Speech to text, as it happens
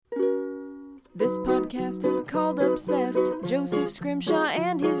This podcast is called Obsessed. Joseph Scrimshaw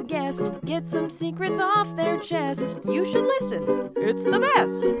and his guest get some secrets off their chest. You should listen. It's the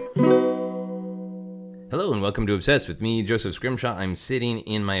best. Hello and welcome to Obsessed with me, Joseph Scrimshaw. I'm sitting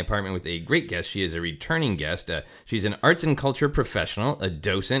in my apartment with a great guest. She is a returning guest. She's an arts and culture professional, a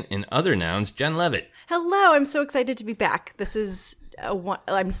docent, and other nouns, Jen Leavitt. Hello, I'm so excited to be back. This is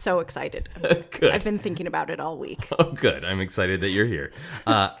I'm so excited. Good. I've been thinking about it all week. Oh, good. I'm excited that you're here.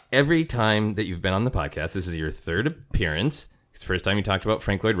 Every time that you've been on the podcast, this is your third appearance. It's the first time you talked about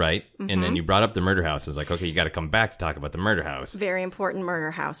Frank Lloyd Wright, and then you brought up the murder house. I was like, okay, you got to come back to talk about the murder house. Very important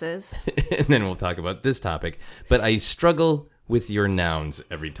murder houses. And then we'll talk about this topic. But I struggle with your nouns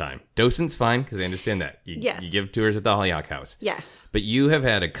every time. Docent's fine, because I understand that. Yes. You give tours at the Hollyhock House. Yes. But you have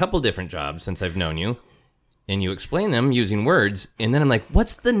had a couple different jobs since I've known you, and you explain them using words, and then I'm like,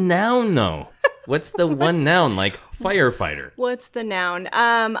 what's the noun, though? What's the one noun, like firefighter? What's the noun?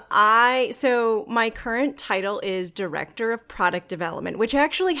 So my current title is Director of Product Development, which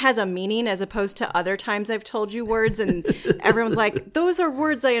actually has a meaning as opposed to other times I've told you words and everyone's like, those are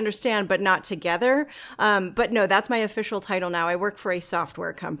words I understand, but not together. But no, that's my official title now. I work for a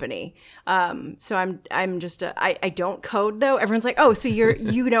software company. So I'm just I don't code though. Everyone's like, oh, so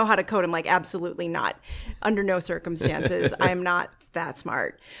you know how to code. I'm like, absolutely not. Under no circumstances. I'm not that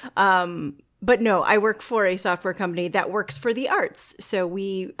smart. But no, I work for a software company that works for the arts. So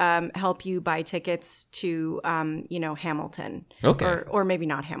we help you buy tickets to, Hamilton. Okay. Or maybe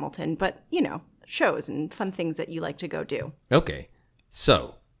not Hamilton, but, shows and fun things that you like to go do. Okay.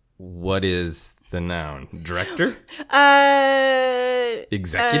 So, what is the noun? Director?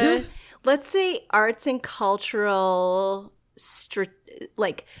 Executive? Let's say arts and cultural...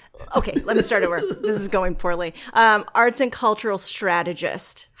 okay, let me start over. This is going poorly. Arts and cultural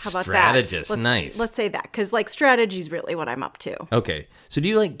strategist. How about strategist, that? nice. Let's say that, because strategy is really what I'm up to. Okay. So do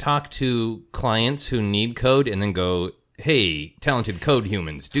you talk to clients who need code and then go, hey, talented code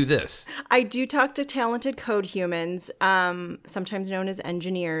humans, do this? I do talk to talented code humans, sometimes known as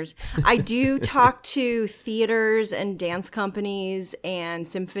engineers. I do talk to theaters and dance companies and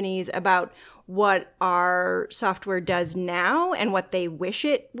symphonies about what our software does now and what they wish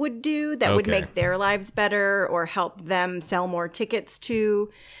it would do that would make their lives better or help them sell more tickets to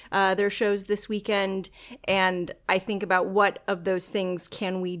their shows this weekend. And I think about what of those things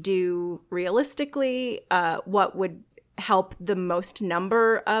can we do realistically, what would help the most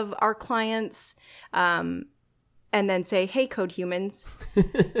number of our clients, and then say, hey, code humans,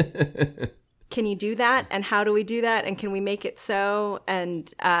 can you do that? And how do we do that? And can we make it so?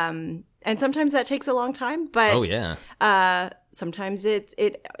 And sometimes that takes a long time, but sometimes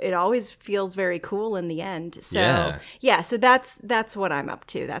it always feels very cool in the end. So so that's what I'm up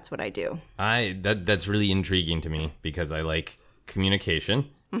to. That's what I do. That's really intriguing to me because I like communication,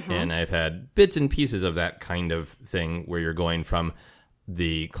 and I've had bits and pieces of that kind of thing where you're going from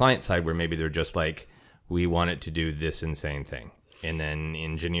the client side where maybe they're just like, we want it to do this insane thing, and then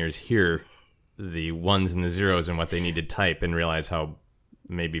engineers hear the ones and the zeros and what they need to type and realize how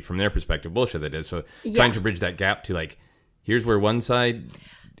maybe from their perspective bullshit that is. So trying to bridge that gap to here's where one side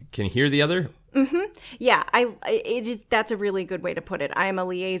can hear the other. Yeah, that's a really good way to put it. I am a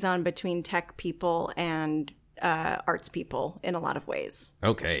liaison between tech people and arts people in a lot of ways.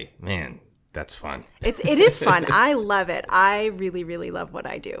 Okay, man, that's fun. It is fun. I love it. I really, really love what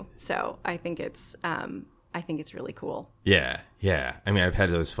I do. So I think it's really cool. Yeah. I mean, I've had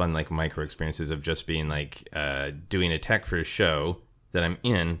those fun micro experiences of just being doing a tech for a show that I'm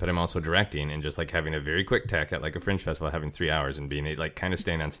in, but I'm also directing, and just having a very quick tech at a Fringe Festival, having 3 hours and being kind of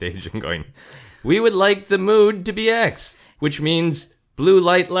staying on stage and going, we would like the mood to be X, which means blue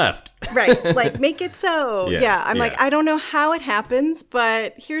light left. Right. Make it so. Yeah. I'm I don't know how it happens,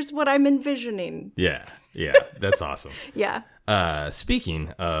 but here's what I'm envisioning. Yeah. That's awesome. Yeah. Speaking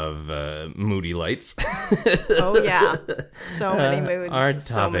of moody lights. Oh, yeah. So many moods. Our topic.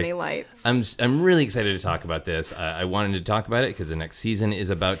 So many lights. I'm really excited to talk about this. I wanted to talk about it because the next season is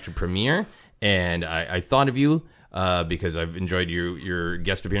about to premiere. And I thought of you because I've enjoyed your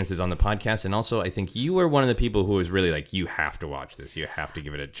guest appearances on the podcast. And also, I think you were one of the people who was really you have to watch this. You have to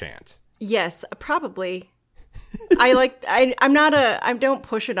give it a chance. Yes, probably. I don't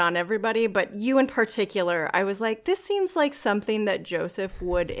push it on everybody, but you in particular, I was like, this seems like something that Joseph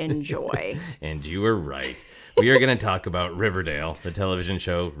would enjoy. And you were right. We are going to talk about Riverdale, the television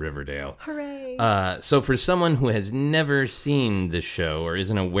show Riverdale. Hooray. So for someone who has never seen the show or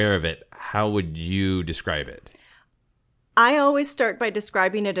isn't aware of it, how would you describe it? I always start by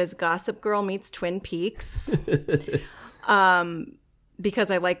describing it as Gossip Girl meets Twin Peaks.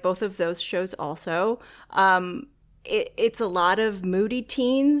 Because I like both of those shows also. it's a lot of moody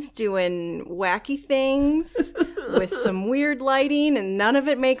teens doing wacky things with some weird lighting, and none of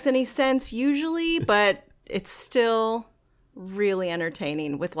it makes any sense usually, but it's still really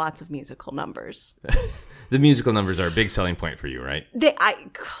entertaining with lots of musical numbers. The musical numbers are a big selling point for you, right?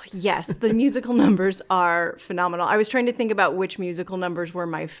 Yes, the musical numbers are phenomenal. I was trying to think about which musical numbers were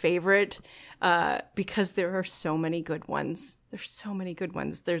my favorite, because there are so many good ones. There's so many good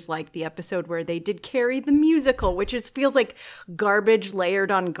ones. There's like the episode where they did Carrie the musical, which feels like garbage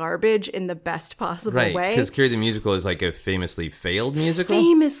layered on garbage in the best possible way. Right, because Carrie the musical is like a famously failed musical.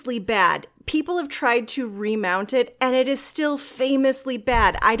 Famously bad. People have tried to remount it, and it is still famously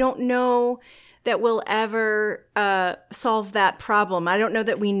bad. I don't know that we'll ever solve that problem. I don't know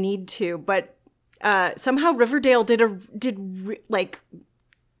that we need to, but somehow Riverdale did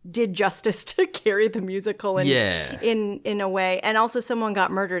justice to Carrie the musical in a way. And also someone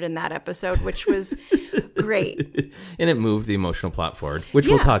got murdered in that episode, which was great. And it moved the emotional plot forward, which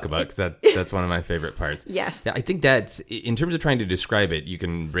we'll talk about because that's one of my favorite parts. Yes. I think that's, in terms of trying to describe it, you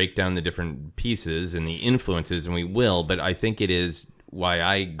can break down the different pieces and the influences, and we will, but I think it is why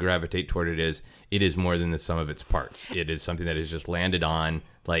I gravitate toward it is more than the sum of its parts. It is something that is just landed on,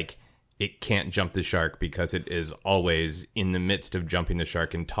 like, it can't jump the shark because it is always in the midst of jumping the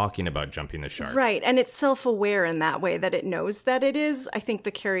shark and talking about jumping the shark. Right, and it's self-aware in that way that it knows that it is. I think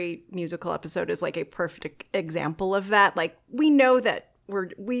the Carrie musical episode is like a perfect example of that. Like, we know that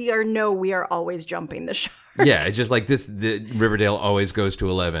we are always jumping the shark. Yeah, it's just like this. The Riverdale always goes to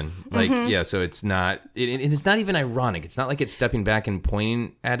 11. Like, yeah, so it's not. It's not even ironic. It's not like it's stepping back and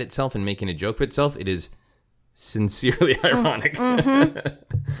pointing at itself and making a joke of itself. It is sincerely ironic.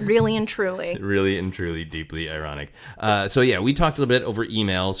 Really and truly. Really and truly deeply ironic. So yeah, we talked a little bit over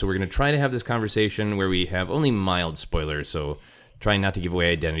email. So we're going to try to have this conversation where we have only mild spoilers. So trying not to give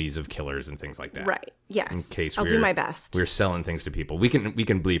away identities of killers and things like that. Right. Yes. In case I'll do my best. We're selling things to people. We can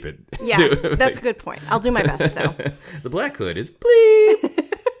bleep it. Yeah, that's a good point. I'll do my best, though. The Black Hood is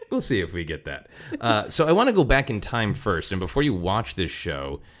bleep. We'll see if we get that. So I want to go back in time first. And before you watch this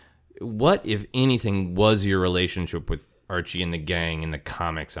show, what, if anything, was your relationship with Archie and the gang and the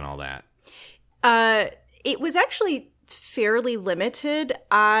comics and all that? It was actually fairly limited.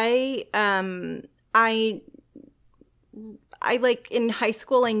 I like in high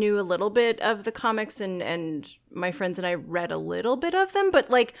school, I knew a little bit of the comics and my friends and I read a little bit of them, but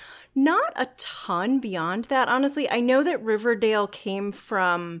like not a ton beyond that. Honestly, I know that Riverdale came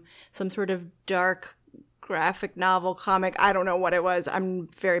from some sort of dark graphic novel comic. I don't know what it was. I'm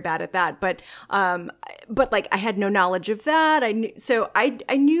very bad at that, but like I had no knowledge of that. I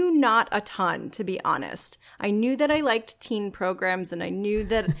knew not a ton, to be honest. I knew that I liked teen programs, and I knew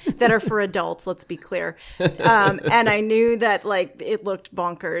that are for adults. Let's be clear. And I knew that like it looked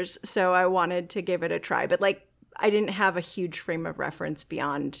bonkers, so I wanted to give it a try. But like I didn't have a huge frame of reference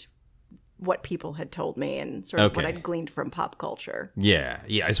beyond what people had told me and sort of what I'd gleaned from pop culture. Yeah.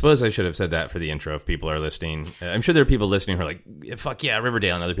 I suppose I should have said that for the intro if people are listening. I'm sure there are people listening who are like, fuck yeah,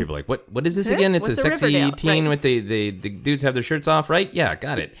 Riverdale. And other people are like, what is this again? It's What's a sexy Riverdale? teen Right. with the dudes have their shirts off, right? Yeah,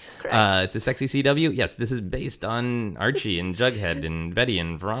 got it. It's a sexy CW. Yes, this is based on Archie and Jughead and Betty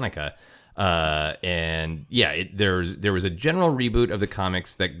and Veronica. And yeah, there was a general reboot of the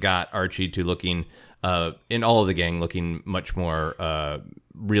comics that got Archie to looking, in all of the gang, looking much more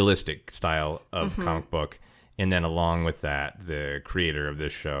realistic style of comic book. And then along with that, the creator of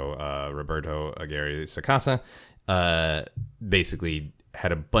this show, Roberto Aguirre Sacasa, basically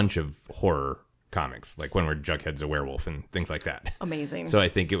had a bunch of horror comics, like one where Jughead's a werewolf and things like that. Amazing. So I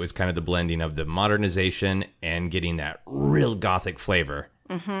think it was kind of the blending of the modernization and getting that real gothic flavor.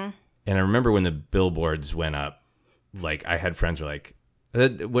 Mm-hmm. And I remember when the billboards went up, like I had friends who were like,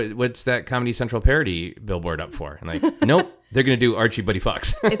 what's that Comedy Central parody billboard up for? And like, nope, they're going to do Archie Buddy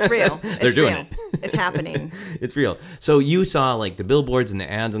Fox. It's real. They're doing it. It's happening. It's real. So you saw like the billboards and the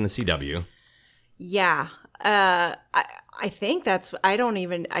ads on the CW. Yeah. I think that's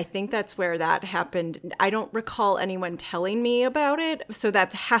where that happened. I don't recall anyone telling me about it. So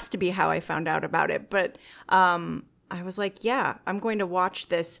that has to be how I found out about it. But, I was like, yeah, I'm going to watch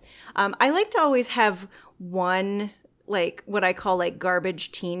this. I like to always have one, like what I call like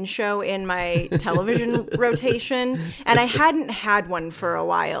garbage teen show in my television rotation. And I hadn't had one for a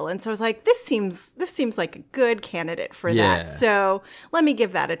while. And so I was like, this seems like a good candidate for that. So let me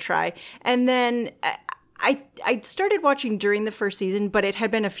give that a try. And then I started watching during the first season, but it had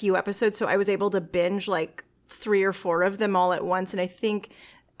been a few episodes. So I was able to binge like 3 or 4 of them all at once. And I think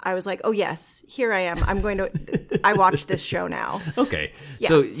I was like, oh, yes, here I am. I watch this show now. Okay. Yeah.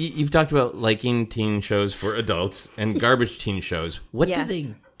 So you've talked about liking teen shows for adults and garbage teen shows. What do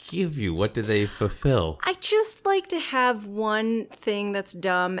they give you? What do they fulfill? I just like to have one thing that's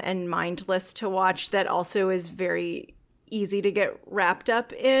dumb and mindless to watch that also is very easy to get wrapped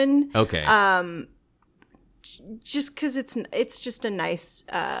up in. Okay. Just because it's just a nice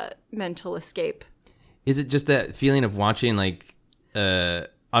mental escape. Is it just that feeling of watching, like,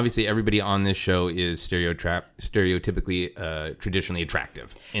 obviously everybody on this show is stereotypically traditionally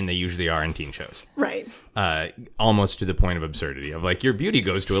attractive, and they usually are in teen shows. Right. Almost to the point of absurdity of, like, your beauty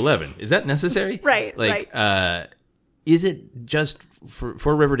goes to 11. Is that necessary? Right, like, right. Is it just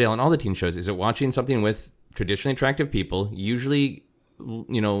for Riverdale and all the teen shows, is it watching something with traditionally attractive people, usually,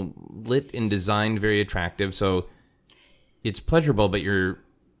 you know, lit and designed very attractive, so it's pleasurable, but you're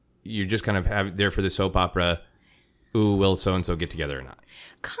just kind of there for the soap opera, ooh, will so-and-so get together or not?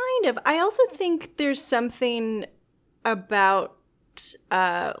 Kind of. I also think there's something about,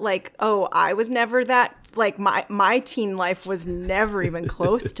 like, oh, I was never that, like, my teen life was never even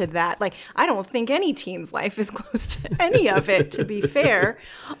close to that. Like, I don't think any teen's life is close to any of it, to be fair.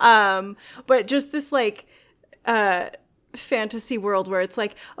 But just this, like, fantasy world where it's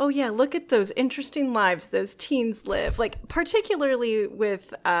like, oh yeah, look at those interesting lives those teens live. Like, particularly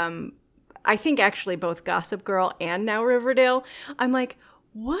with, I think actually both Gossip Girl and now Riverdale, I'm like,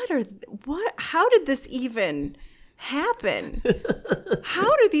 how did this even happen?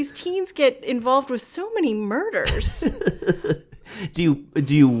 How do these teens get involved with so many murders? Do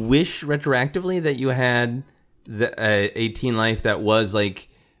you wish retroactively that you had a teen life that was, like,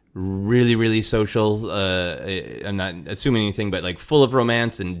 really, really social? I'm not assuming anything, but, like, full of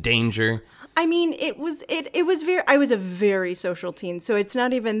romance and danger. I mean, it was I was a very social teen, so it's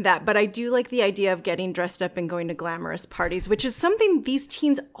not even that, but I do like the idea of getting dressed up and going to glamorous parties, which is something these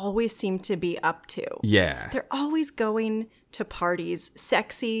teens always seem to be up to. Yeah. They're always going to parties,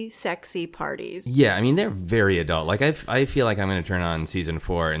 sexy parties. Yeah, I mean, they're very adult. Like, I feel like I'm going to turn on season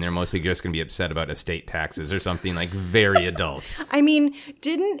 4, and they're mostly just going to be upset about estate taxes or something, like, very adult. I mean,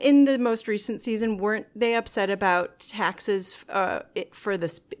 in the most recent season, weren't they upset about taxes for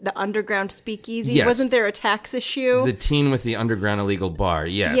the underground speakeasy? Yes. Wasn't there a tax issue? The teen with the underground illegal bar,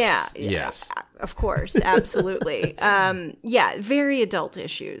 yes. Yeah. Yes. Of course, absolutely. Yeah, very adult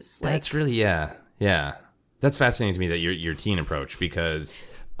issues. Like, That's really, yeah. That's fascinating to me, that your teen approach, because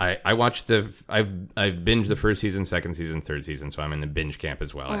I watched I've binged the first season, second season, third season, so I'm in the binge camp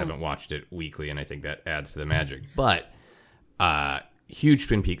as well. I haven't watched it weekly, and I think that adds to the magic. But huge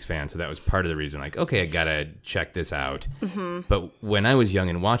Twin Peaks fan, so that was part of the reason, like, okay, I gotta check this out. Mm-hmm. But when I was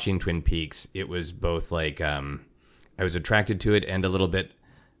young and watching Twin Peaks, it was both like I was attracted to it and a little bit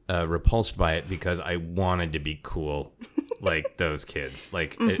repulsed by it, because I wanted to be cool like those kids.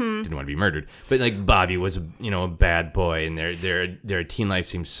 Like, I didn't want to be murdered, but, like, Bobby was, you know, a bad boy, and their teen life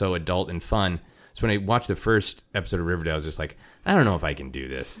seemed so adult and fun. So when I watched the first episode of Riverdale, I was just like, I don't know if I can do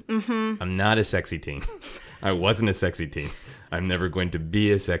this. I'm not a sexy teen. I wasn't a sexy teen. I'm never going to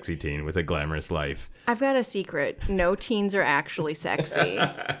be a sexy teen with a glamorous life. I've got a secret. No teens are actually sexy.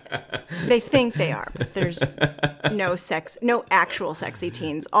 They think they are, but there's no actual sexy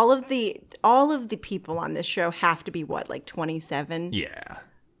teens. All of the people on this show have to be, what, like 27?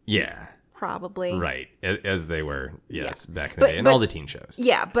 Yeah. Probably. Right. As they were, yes, back in the day, and all the teen shows.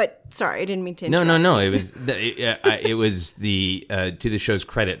 Yeah, but sorry, I didn't mean to interrupt. No. It was the to the show's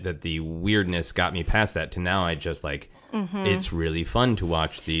credit that the weirdness got me past that to now I just, like, it's really fun to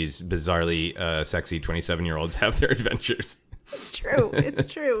watch these bizarrely sexy 27-year-olds have their adventures. It's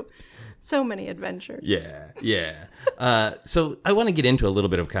true. So many adventures. Yeah. So I want to get into a little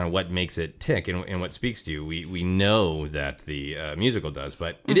bit of kind of what makes it tick and what speaks to you. We know that the musical does,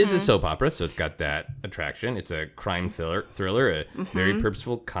 but it is a soap opera, so it's got that attraction. It's a crime thriller, a very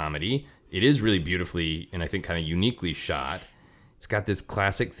purposeful comedy. It is really beautifully and I think kind of uniquely shot. It's got this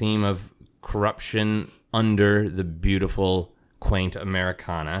classic theme of corruption under the beautiful, quaint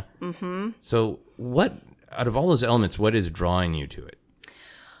Americana. So what, out of all those elements, what is drawing you to it?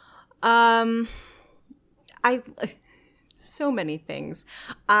 So many things.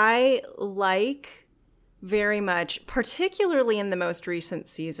 I like very much, particularly in the most recent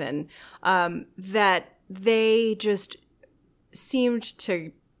season, that they just seemed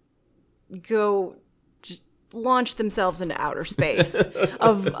to just launch themselves into outer space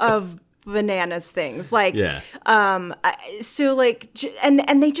of bananas things, like, so, like,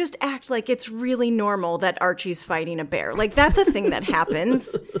 and they just act like it's really normal that Archie's fighting a bear. Like, that's a thing that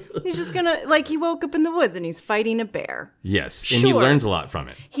happens. He's just gonna, like, he woke up in the woods and he's fighting a bear. Yes, sure. And he learns a lot from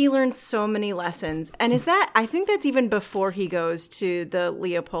it. He learns so many lessons, and I think that's even before he goes to the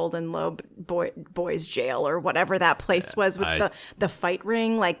Leopold and Loeb boys jail or whatever that place was with the fight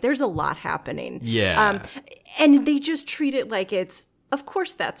ring. Like, there's a lot happening. Yeah. And they just treat it like it's of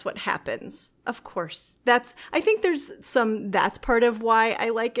course that's what happens. Of course. I think that's part of why I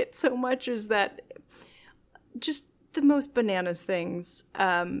like it so much, is that just the most bananas things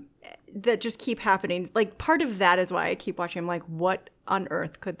that just keep happening. Like, part of that is why I keep watching. I'm like, what on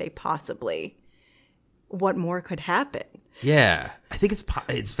earth could they possibly, what more could happen? Yeah. I think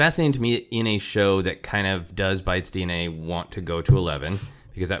it's fascinating to me in a show that kind of does by its DNA want to go to 11,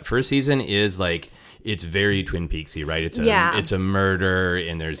 because that first season is like, it's very Twin Peaksy, right? It's a murder,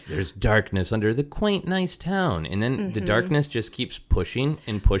 and there's darkness under the quaint, nice town, and then the darkness just keeps pushing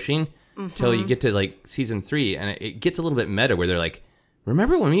and pushing until you get to like season 3, and it gets a little bit meta where they're like,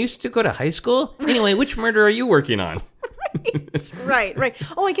 "Remember when we used to go to high school? Anyway, which murder are you working on?" Right.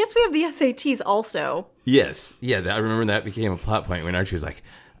 Oh, I guess we have the SATs also. Yes, yeah. I remember that became a plot point when Archie was like,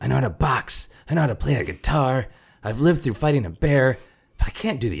 "I know how to box. I know how to play a guitar. I've lived through fighting a bear. I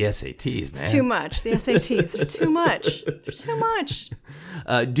can't do the SATs, man. It's too much. The SATs are too much. They're too much."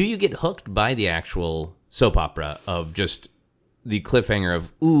 Do you get hooked by the actual soap opera of just the cliffhanger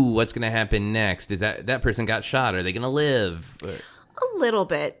of, ooh, what's going to happen next? Is that person got shot? Are they going to live? A little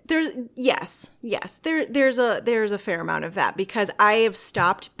bit. Yes. There's a fair amount of that, because I have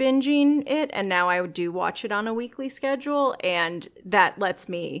stopped binging it, and now I do watch it on a weekly schedule, and that lets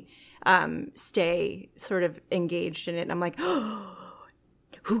me stay sort of engaged in it. And I'm like, oh,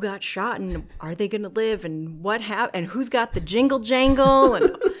 who got shot, and are they going to live, and what happened, and who's got the jingle jangle and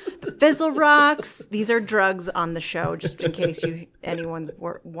the fizzle rocks? These are drugs on the show, just in case anyone's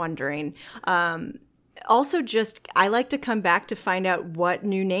wondering. Also, I like to come back to find out what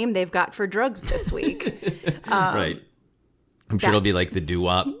new name they've got for drugs this week. Right. I'm sure it'll be like the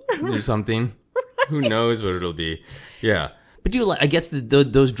doo-wop or something. Right. Who knows what it'll be. Yeah. But I guess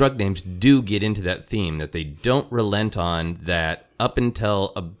those drug names do get into that theme, that they don't relent on, that up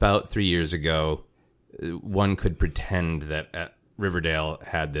until about 3 years ago, one could pretend that Riverdale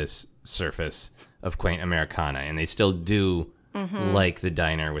had this surface of quaint Americana, and they still do like the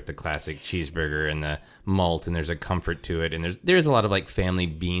diner with the classic cheeseburger and the malt, and there's a comfort to it, and there's a lot of like family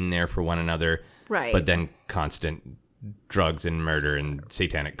being there for one another, right? But then constant drugs and murder and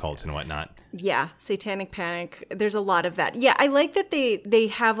satanic cults and whatnot. Yeah, satanic panic. There's a lot of that. Yeah, I like that they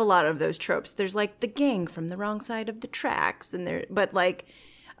have a lot of those tropes. There's like the gang from the wrong side of the tracks, and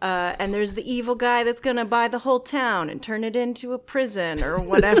and there's the evil guy that's gonna buy the whole town and turn it into a prison or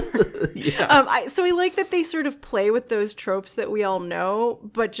whatever. Yeah. So I like that they sort of play with those tropes that we all know,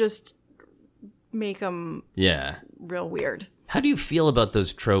 but just make them real weird. How do you feel about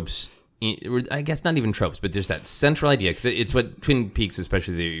those tropes? I guess not even tropes, but there's that central idea, because it's what Twin Peaks,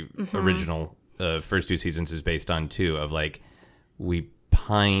 especially the original first 2 seasons, is based on too, of like, we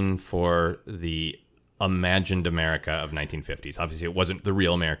pine for the imagined America of 1950s. Obviously, it wasn't the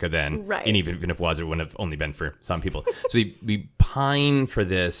real America then, right? And even if it was, it wouldn't have only been for some people. So we pine for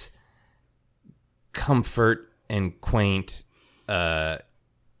this comfort and quaint, but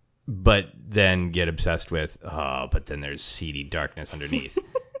then get obsessed with, but then there's seedy darkness underneath.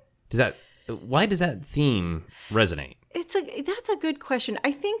 Why does that theme resonate? That's a good question.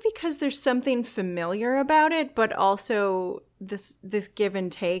 I think because there's something familiar about it, but also this give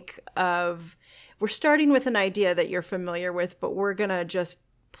and take of, we're starting with an idea that you're familiar with, but we're gonna just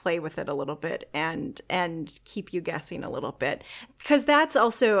play with it a little bit and keep you guessing a little bit. Because that's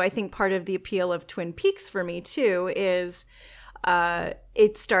also, I think, part of the appeal of Twin Peaks for me too, is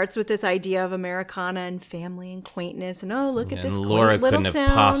it starts with this idea of Americana and family and quaintness, and look at this quaint Laura little couldn't town.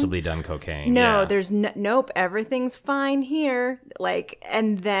 have possibly done cocaine. No, yeah. there's nope, everything's fine here. Like,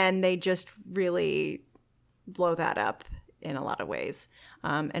 and then they just really blow that up in a lot of ways.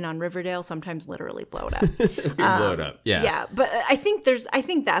 And on Riverdale, sometimes literally blow it up. Blow it up, yeah. Yeah, but I think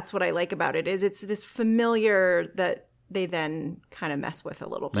that's what I like about it, is it's this familiar that they then kind of mess with a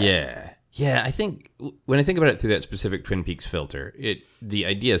little bit. Yeah. Yeah, I think when I think about it through that specific Twin Peaks filter, the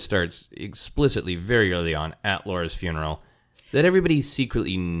idea starts explicitly very early on at Laura's funeral, that everybody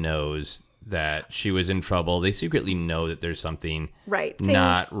secretly knows that she was in trouble. They secretly know that there's something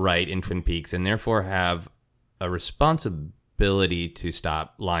not right in Twin Peaks, and therefore have a responsibility to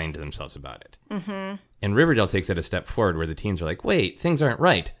stop lying to themselves about it. Mm-hmm. And Riverdale takes that a step forward, where the teens are like, wait, things aren't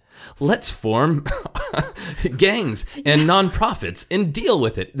right. Let's form gangs and nonprofits and deal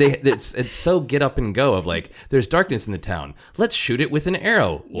with it. It's so get up and go of like, there's darkness in the town. Let's shoot it with an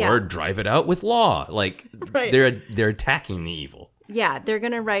arrow or drive it out with law. Like, they're attacking the evil. Yeah, they're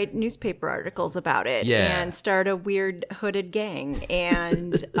going to write newspaper articles about it and start a weird hooded gang.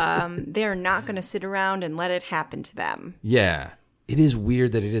 And they're not going to sit around and let it happen to them. Yeah. it is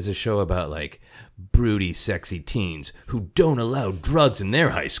weird that it is a show about like broody, sexy teens who don't allow drugs in their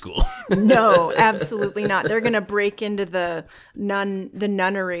high school. No, absolutely not. They're going to break into the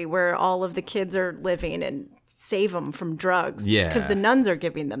nunnery where all of the kids are living and save them from drugs. Yeah. Because the nuns are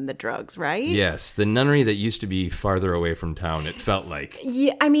giving them the drugs, right? Yes, the nunnery that used to be farther away from town, it felt like.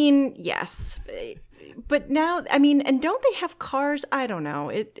 Yeah, I mean, yes. But now, I mean, and don't they have cars? I don't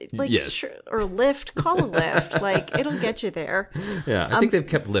know. Yes. Sure, or Lyft. Call a Lyft. Like, it'll get you there. Yeah, I think they've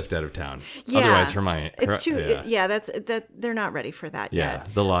kept Lyft out of town. Yeah. Otherwise, Hermione... It's too... Yeah, they're not ready for that yet.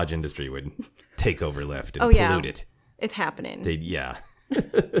 Yeah, the lodge industry would take over Lyft and pollute it. It's happening. Yeah.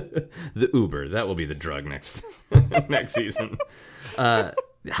 The Uber, that will be the drug next season. How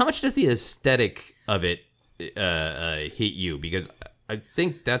much does the aesthetic of it hit you? Because I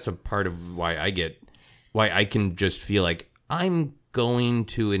think that's a part of why I can just feel like I'm going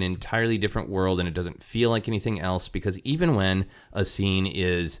to an entirely different world and it doesn't feel like anything else, because even when a scene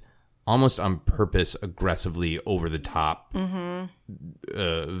is almost on purpose aggressively over the top,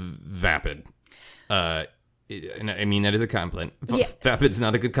 vapid, and I mean that is a compliment. Yeah. Vapid's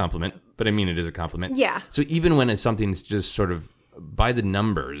not a good compliment, but I mean it is a compliment. Yeah. So even when something's just sort of by the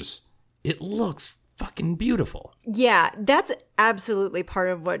numbers, it looks fucking beautiful. Yeah, that's absolutely part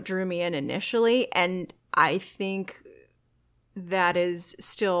of what drew me in initially, and I think that is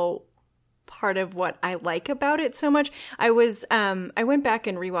still part of what I like about it so much. I went back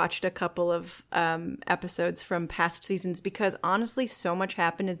and rewatched a couple of episodes from past seasons because honestly, so much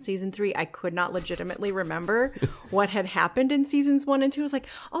happened in season 3. I could not legitimately remember what had happened in seasons 1 and 2. I was like,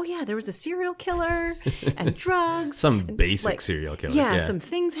 oh yeah, there was a serial killer and drugs. Some basic serial killer. Yeah, some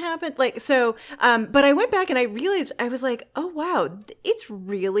things happened. Like, so, but I went back and I realized, I was like, oh wow, it's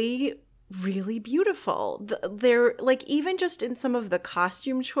really beautiful. They're like, even just in some of the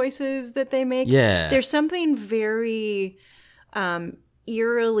costume choices that they make, there's something very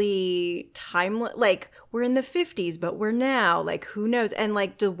eerily timeless. Like, we're in the 50s, but we're now, like, who knows? And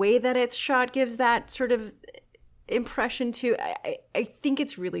like the way that it's shot gives that sort of impression too. I think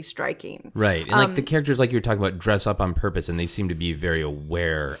it's really striking. Right. And like the characters, like you were talking about, dress up on purpose, and they seem to be very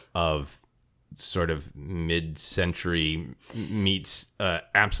aware of sort of mid-century meets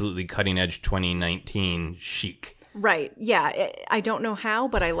absolutely cutting-edge 2019 chic. Right. Yeah. I don't know how,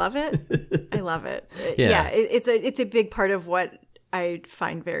 but I love it. I love it. Yeah. It's a big part of what I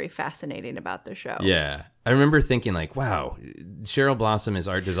find very fascinating about the show. Yeah. I remember thinking like, wow, Cheryl Blossom is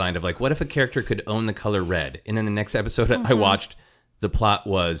art designed of like, what if a character could own the color red? And then the next episode I watched, the plot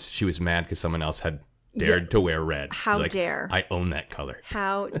was she was mad because someone else had dared to wear red. How like, dare. I own that color.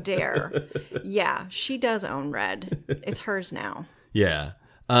 How dare. Yeah, she does own red. It's hers now. Yeah.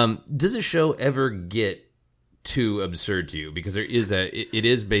 Does the show ever get too absurd to you? Because there is that, it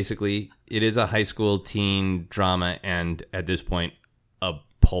is a high school teen drama, and at this point, a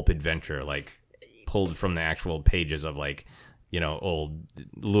pulp adventure, like pulled from the actual pages of like, you know, old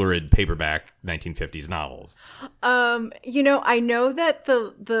lurid paperback 1950s novels. I know that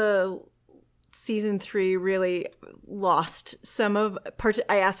the season 3 really lost some of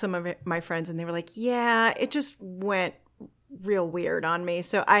I asked some of my friends and they were like, yeah, it just went real weird on me.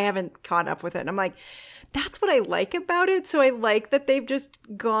 So I haven't caught up with it. And I'm like, that's what I like about it. So I like that they've just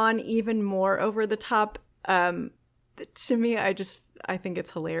gone even more over the top. To me, I think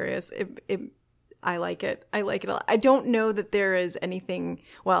it's hilarious. I like it. I like it a lot. I don't know that there is anything,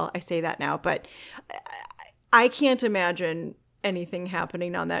 well, I say that now, but I can't imagine anything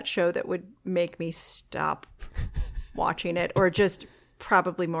happening on that show that would make me stop watching it, or just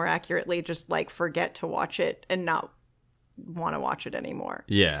probably more accurately, just like forget to watch it and not want to watch it anymore.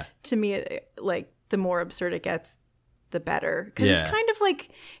 Yeah. To me, like the more absurd it gets, the better, because it's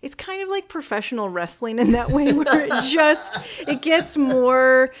kind of like professional wrestling in that way, where it gets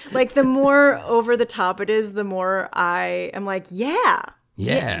more like, the more over the top it is, the more I am like, yeah.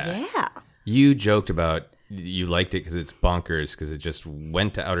 You joked about you liked it because it's bonkers, because it just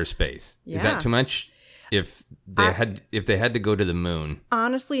went to outer space. Yeah. Is that too much? If they had to go to the moon.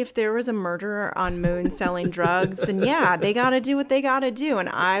 Honestly, if there was a murderer on moon selling drugs, then yeah, they got to do what they got to do, and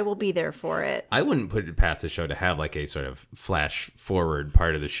I will be there for it. I wouldn't put it past the show to have like a sort of flash forward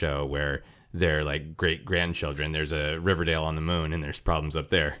part of the show where they're like great grandchildren. There's a Riverdale on the moon, and there's problems up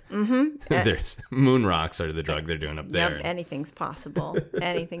there. Mm-hmm. There's moon rocks are the drug they're doing up there. Yep, anything's possible.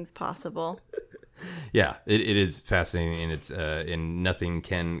 Anything's possible. Yeah, it is fascinating, and it's and nothing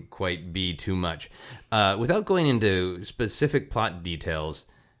can quite be too much. Without going into specific plot details,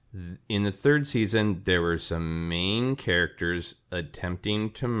 in the 3rd season, there were some main characters attempting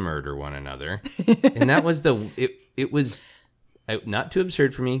to murder one another, and that was it was not too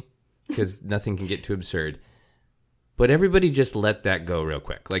absurd for me, because nothing can get too absurd. But everybody just let that go real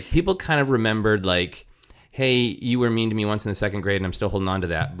quick. Like, people kind of remembered, like, hey, you were mean to me once in the second grade, and I'm still holding on to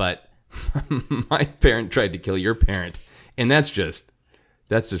that. But my parent tried to kill your parent, and that's just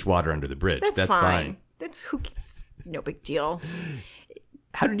water under the bridge. That's fine. That's no big deal.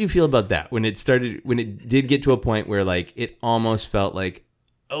 How did you feel about that when it did get to a point where, like, it almost felt like,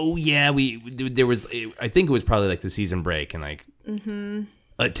 oh yeah, I think it was probably like the season break and like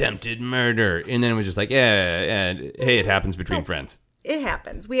attempted murder, and then it was just like, yeah, hey, it happens between friends. It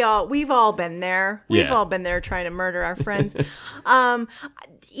happens. We've all been there. We've all been there trying to murder our friends.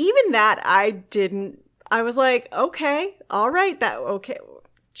 Even that I was like, okay, all right, okay,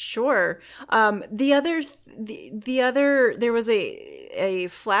 sure. The other there was a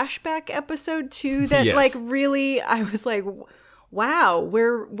flashback episode too that yes. like really I was like, wow,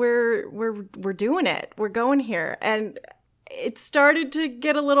 we're doing it. We're going here. And it started to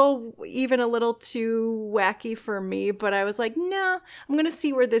get a little too wacky for me, but I was like, no, I'm going to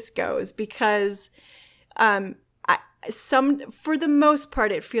see where this goes because for the most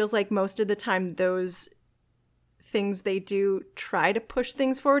part, it feels like most of the time those things they do try to push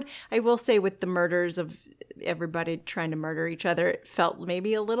things forward. I will say with the murders of everybody trying to murder each other, it felt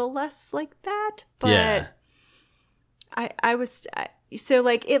maybe a little less like that, but yeah. So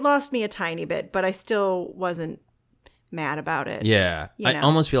like it lost me a tiny bit, but I still wasn't mad about it. Yeah. I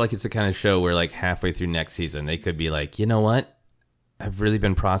almost feel like it's the kind of show where like halfway through next season, they could be like, you know what? I've really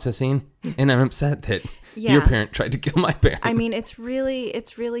been processing and I'm upset that your parent tried to kill my parent. I mean, it's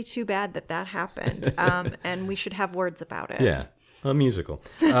really too bad that happened. And we should have words about it. Yeah. A musical.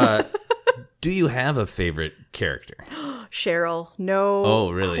 Do you have a favorite character? Cheryl.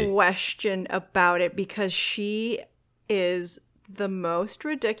 No question about it because she is the most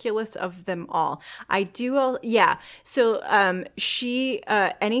ridiculous of them all. I do. Yeah. So she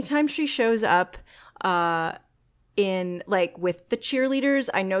anytime she shows up in like with the cheerleaders,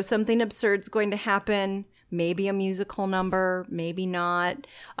 I know something absurd's going to happen. Maybe a musical number, maybe not.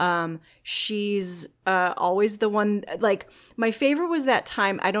 She's always the one. Like my favorite was that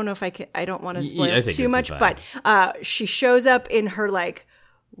time. I don't know if I don't want to spoil too much, but she shows up in her like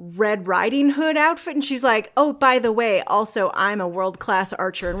Red Riding Hood outfit, and she's like, "Oh, by the way, also I'm a world-class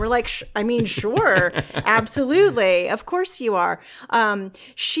archer." And we're like, I mean, sure, absolutely, of course you are.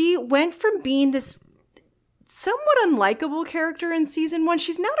 She went from being this somewhat unlikable character in season 1.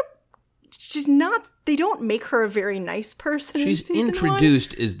 She's not. They don't make her a very nice person. She's in season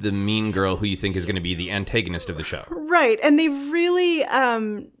introduced 1. as the mean girl who you think is going to be the antagonist of the show, right? And they've really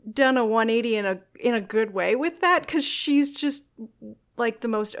done a 180 in a good way with that because she's just like the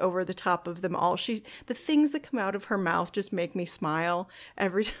most over the top of them all. The things that come out of her mouth just make me smile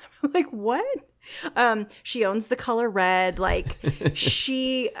every time. I'm like, what? She owns the color red. Like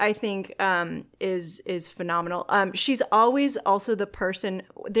she, I think, is phenomenal. She's always also the person.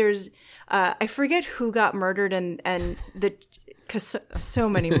 There's, I forget who got murdered because so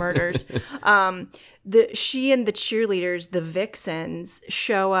many murders. She and the cheerleaders, the Vixens,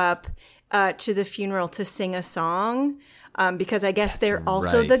 show up to the funeral to sing a song. Because I guess they're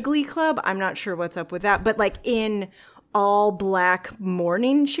also the Glee Club. I'm not sure what's up with that, but like in all black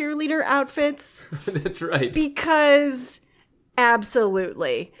mourning cheerleader outfits. That's right. Because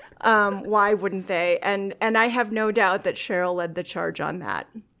absolutely, why wouldn't they? And I have no doubt that Cheryl led the charge on that.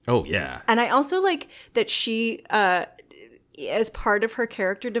 Oh yeah. And I also like that she, as part of her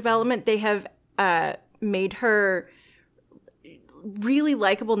character development, they have made her really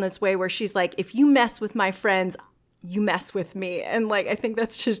likable in this way where she's like, if you mess with my friends, you mess with me. And like, I think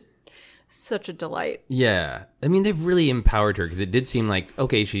that's just such a delight. Yeah. I mean, they've really empowered her because it did seem like,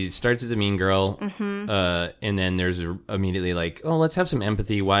 okay, she starts as a mean girl. And then there's immediately like, oh, let's have some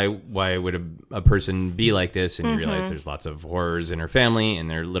empathy. Why would a person be like this? And you realize there's lots of horrors in her family and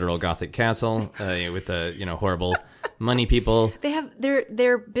their literal Gothic castle with the, horrible money people. They have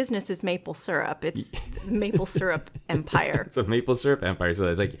their business is maple syrup. It's maple syrup empire. It's a maple syrup empire. So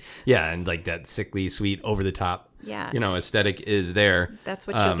it's like, yeah. And like that sickly, sweet, over the top, aesthetic is there. That's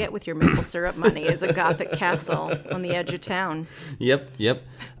what you'll get with your maple syrup money is a Gothic castle on the edge of town. Yep.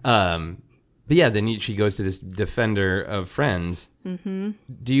 But yeah, then she goes to this defender of friends. Mm-hmm.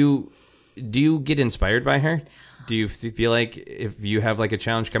 Do you get inspired by her? Do you feel like if you have like a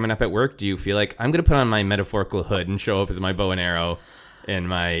challenge coming up at work, do you feel like I'm going to put on my metaphorical hood and show up with my bow and arrow and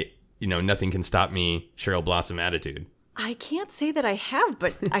my, nothing can stop me Cheryl Blossom attitude? I can't say that I have,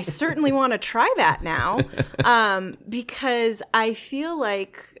 but I certainly want to try that now because I feel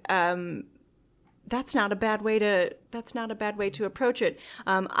like that's not a bad way to approach it.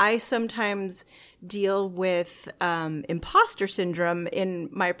 I sometimes deal with imposter syndrome in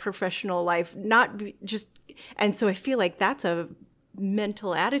my professional life, not just And so I feel like that's a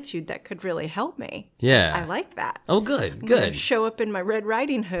mental attitude that could really help me. Yeah. I like that. Oh, good, I'm gonna good. show up in my Red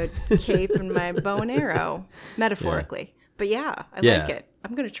Riding Hood cape and my bow and arrow, metaphorically. But yeah, I like it.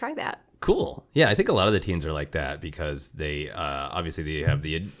 I'm going to try that. Cool. Yeah, I think a lot of the teens are like that because they obviously they have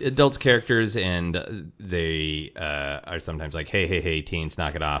the adults characters and they are sometimes like, hey, teens,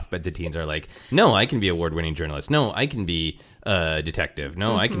 knock it off. But the teens are like, no, I can be award-winning journalist. No, I can be a detective.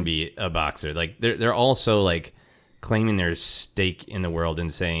 No, I can be a boxer. Like they're also like claiming their stake in the world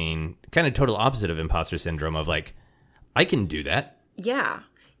and saying kind of total opposite of imposter syndrome of like, I can do that. Yeah.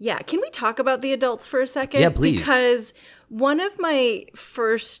 Yeah. Can we talk about the adults for a second? Yeah, please. Because one of my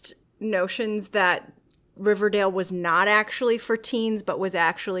first notions that Riverdale was not actually for teens, but was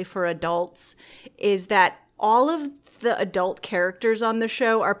actually for adults is that all of the adult characters on the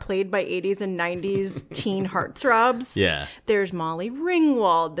show are played by 80s and 90s teen heartthrobs. Yeah. There's Molly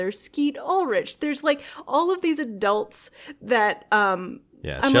Ringwald. There's Skeet Ulrich. There's like all of these adults that,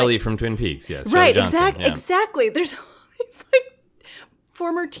 Shelley from Twin Peaks. Yes. Right. Johnson, Exactly. There's all these like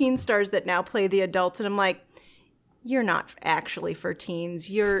former teen stars that now play the adults. And I'm like, you're not actually for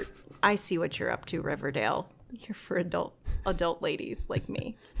teens. I see what you're up to, Riverdale. You're for adult ladies like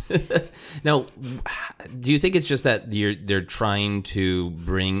me. Now, do you think it's just that they're trying to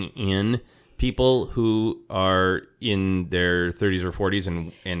bring in people who are in their 30s or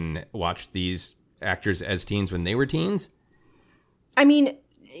 40s and watch these actors as teens when they were teens? I mean,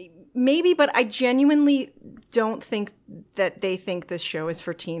 maybe, but I genuinely don't think that they think this show is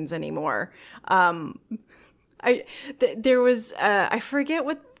for teens anymore. There was I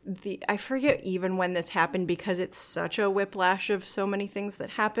forget even when this happened because it's such a whiplash of so many things that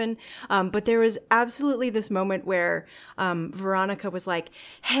happen. But there was absolutely this moment where Veronica was like,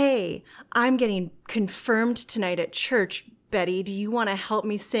 "Hey, I'm getting confirmed tonight at church. Betty, do you want to help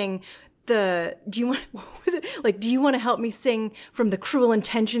me sing do you want to help me sing from the Cruel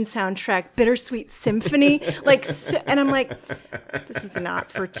Intentions soundtrack, Bittersweet Symphony?" And I'm like, this is not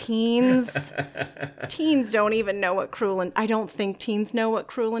for teens. Teens don't even know what I don't think teens know what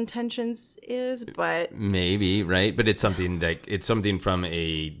Cruel Intentions is, but maybe, right? But it's something from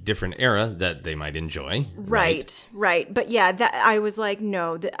a different era that they might enjoy. Right. But yeah, that I was like,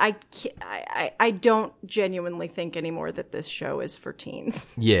 no, I don't genuinely think anymore that this show is for teens.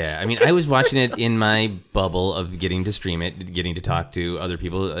 Yeah, I mean, I was watching it in my bubble of getting to stream it, getting to talk to other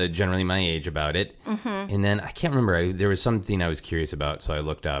people, generally my age, about it. Mm-hmm. And then I can't remember. There was something I was curious about, so I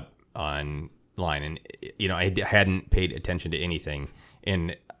looked up online, and I hadn't paid attention to anything.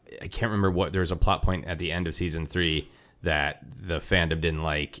 And I can't remember what. There was a plot point at the end of season 3 that the fandom didn't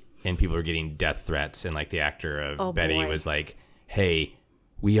like, and people were getting death threats. And like the actor of Betty was like, "Hey,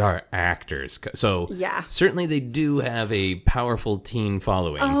 we are actors." So yeah, certainly they do have a powerful teen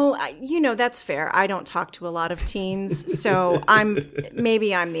following. Oh, that's fair. I don't talk to a lot of teens, so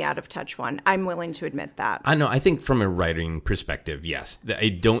maybe I'm the out of touch one. I'm willing to admit that. I know. I think from a writing perspective, yes.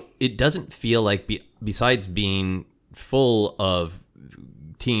 It doesn't feel like besides being full of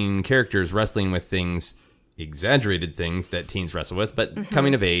teen characters wrestling with things, exaggerated things that teens wrestle with, but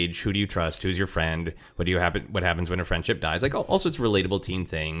coming of age, who do you trust, who's your friend, what happens when a friendship dies, like all sorts of relatable teen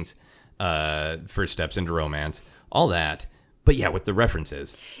things, first steps into romance, all that. But yeah, with the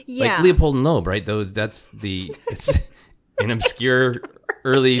references, like Leopold and Loeb, right? It's an obscure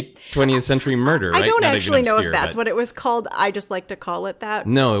early 20th century murder, right? I don't Not actually even know obscure, if that's what it was called. I just like to call it that.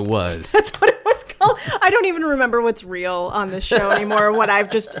 No, it was. That's what it was called. I don't even remember what's real on this show anymore. What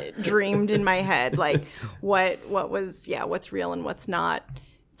I've just dreamed in my head, like what's real and what's not.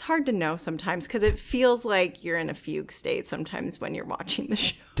 It's hard to know sometimes because it feels like you're in a fugue state sometimes when you're watching the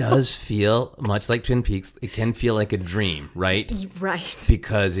show. Does feel much like Twin Peaks. It can feel like a dream, right? Right.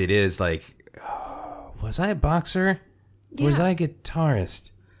 Because it is like, was I a boxer? Yeah. Was I a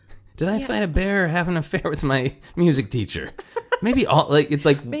guitarist? Did I fight a bear or have an affair with my music teacher? Maybe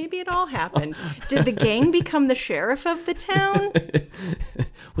maybe it all happened. Did the gang become the sheriff of the town?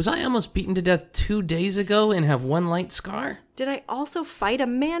 Was I almost beaten to death 2 days ago and have one light scar? Did I also fight a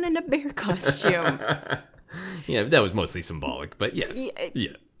man in a bear costume? Yeah, that was mostly symbolic, but yes.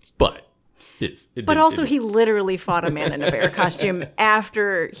 Yeah. But he literally fought a man in a bear costume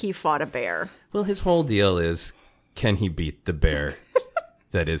after he fought a bear. Well, his whole deal is, can he beat the bear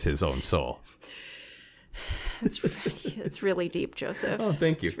that is his own soul? It's really deep, Joseph. Oh,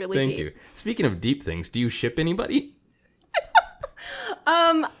 thank you. It's really deep. You. Speaking of deep things, do you ship anybody?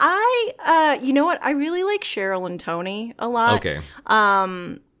 You know what? I really like Cheryl and Tony a lot. Okay.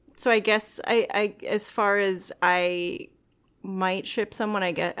 So I guess I as far as I might ship someone,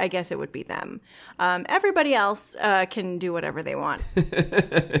 I guess it would be them. Everybody else can do whatever they want.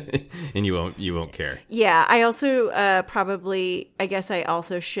 And you won't care. Yeah, I also I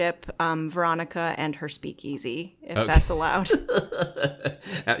also ship Veronica and her speakeasy, if that's allowed.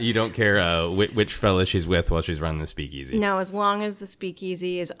 You don't care which fella she's with while she's running the speakeasy. No, as long as the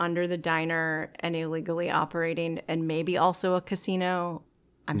speakeasy is under the diner and illegally operating, and maybe also a casino,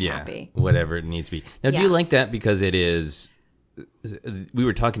 I'm happy. Whatever it needs to be. Now, do you like that because it is... We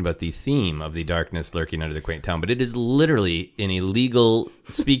were talking about the theme of the darkness lurking under the quaint town, but it is literally an illegal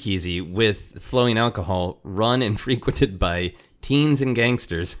speakeasy with flowing alcohol run and frequented by teens and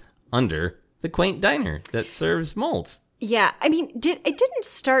gangsters under the quaint diner that serves malts. Yeah, I mean, it didn't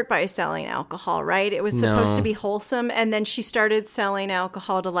start by selling alcohol, right? It was supposed to be wholesome, and then she started selling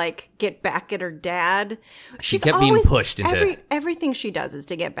alcohol to, like, get back at her dad. She kept being pushed into... Everything she does is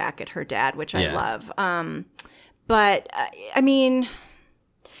to get back at her dad, which I love. But, I mean,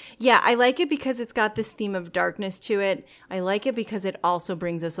 yeah, I like it because it's got this theme of darkness to it. I like it because it also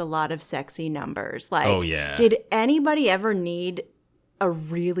brings us a lot of sexy numbers. Like, did anybody ever need a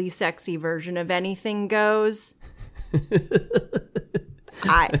really sexy version of Anything Goes?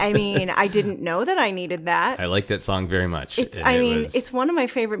 I mean, I didn't know that I needed that. I like that song very much. It's one of my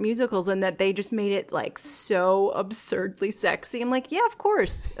favorite musicals, and that they just made it like so absurdly sexy. I'm like, yeah, of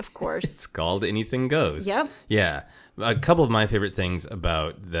course. It's called Anything Goes. Yep. Yeah. A couple of my favorite things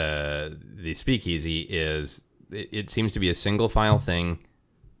about the speakeasy is it seems to be a single file thing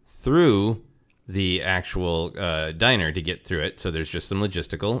through the actual diner to get through it. So there's just some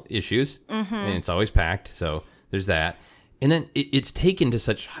logistical issues, and it's always packed. So there's that. And then it's taken to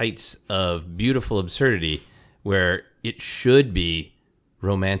such heights of beautiful absurdity where it should be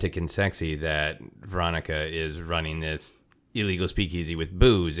romantic and sexy that Veronica is running this illegal speakeasy with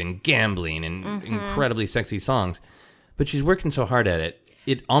booze and gambling and incredibly sexy songs. But she's working so hard at it,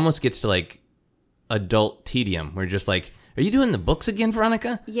 it almost gets to like adult tedium. We're just like, are you doing the books again,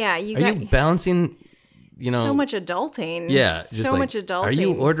 Veronica? Yeah. Are you balancing... so much adulting. Yeah. So much adulting. Are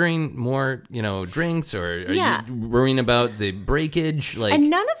you ordering more, drinks, or are you worrying about the breakage? And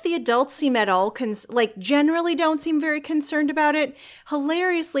none of the adults seem at all, generally don't seem very concerned about it.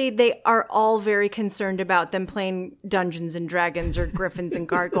 Hilariously, they are all very concerned about them playing Dungeons and Dragons or Griffins and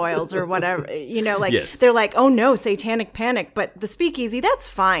Gargoyles or whatever. They're like, oh no, satanic panic. But the speakeasy, that's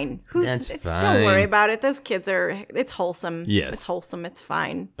fine. That's fine. Don't worry about it. Those kids it's wholesome. Yes. It's wholesome. It's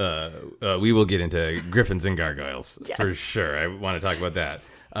fine. We will get into Griffins and Gargoyles for sure. I want to talk about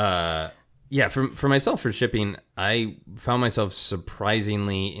that. For myself, for shipping, I found myself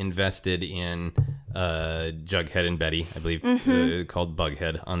surprisingly invested in Jughead and Betty, I believe, called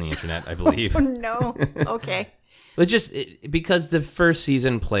Bughead on the internet, I believe. Oh, no. Okay. But because the first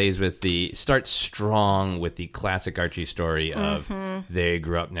season starts strong with the classic Archie story of they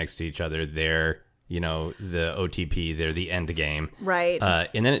grew up next to each other. They're the OTP, they're the end game. Right.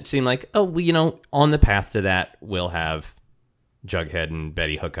 And then it seemed like, on the path to that, we'll have Jughead and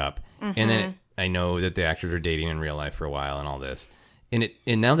Betty hook up. And then I know that the actors are dating in real life for a while and all this. And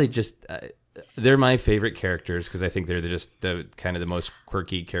now they just, they're my favorite characters because I think they're just the kind of the most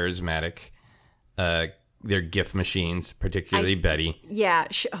quirky, charismatic. They're gift machines, particularly Betty. Yeah.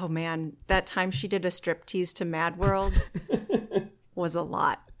 Oh, man. That time she did a striptease to Mad World was a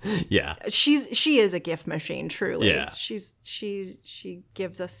lot. Yeah, she is a gift machine, truly. Yeah, she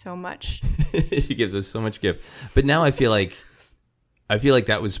gives us so much. She gives us so much gift. But now I feel like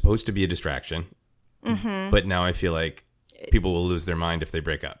that was supposed to be a distraction. But now I feel like people will lose their mind if they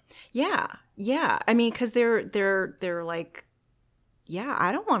break up. Yeah. I mean, because they're like, yeah,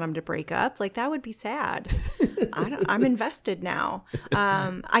 I don't want them to break up. Like, that would be sad. I'm invested now.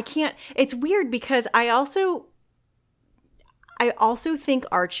 I can't. It's weird because I also think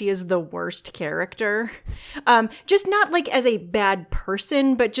Archie is the worst character. Just not like as a bad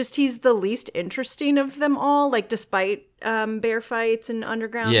person, but just he's the least interesting of them all. Like, despite bear fights and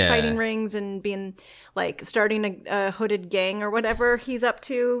underground fighting rings and being like starting a hooded gang or whatever he's up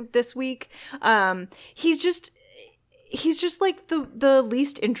to this week. He's just like the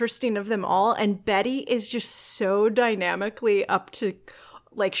least interesting of them all. And Betty is just so dynamically up to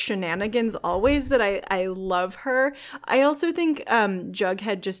like shenanigans always that I love her. I also think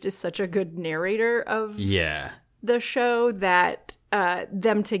Jughead just is such a good narrator of the show that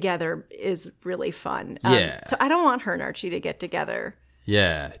them together is really fun. So I don't want her and Archie to get together.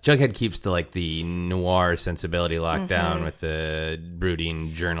 Yeah, Jughead keeps the noir sensibility locked down with the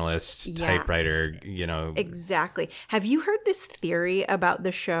brooding journalist typewriter, Exactly. Have you heard this theory about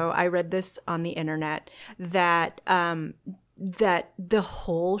the show? I read this on the internet that the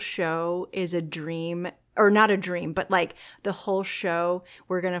whole show is a dream or not a dream, but like the whole show,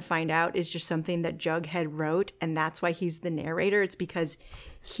 we're going to find out, is just something that Jughead wrote. And that's why he's the narrator. It's because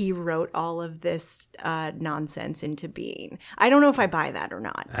he wrote all of this nonsense into being. I don't know if I buy that or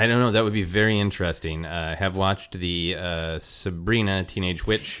not. I don't know. That would be very interesting. I have watched the Sabrina Teenage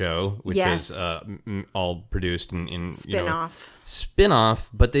Witch show, which is all produced in spin-off,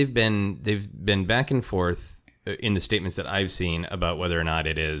 but they've been back and forth in the statements that I've seen about whether or not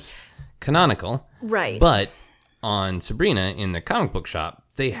it is canonical. Right. But on Sabrina, in the comic book shop,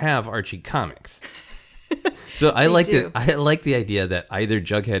 they have Archie comics. So I like the idea that either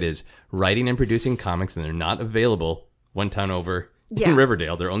Jughead is writing and producing comics and they're not available one town over in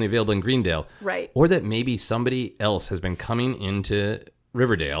Riverdale. They're only available in Greendale. Right. Or that maybe somebody else has been coming into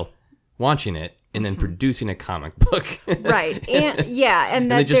Riverdale, watching it, and then producing a comic book. Right. And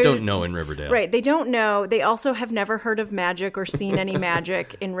they just don't know in Riverdale. Right. They don't know. They also have never heard of magic or seen any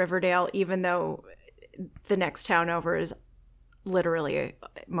magic in Riverdale, even though the next town over is literally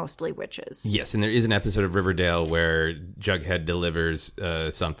mostly witches. Yes, and there is an episode of Riverdale where Jughead delivers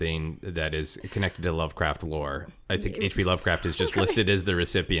something that is connected to Lovecraft lore. I think H.P. Lovecraft is just listed as the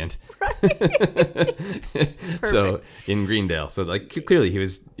recipient. So in Greendale, so like clearly he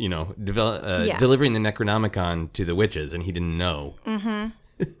was, delivering the Necronomicon to the witches, and he didn't know.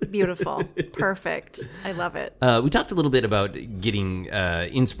 Mm-hmm. Beautiful, perfect. I love it. We talked a little bit about getting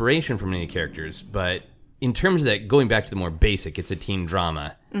inspiration from any characters, but in terms of that, going back to the more basic, it's a teen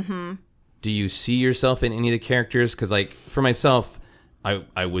drama. Mm-hmm. Do you see yourself in any of the characters? Because, like, for myself,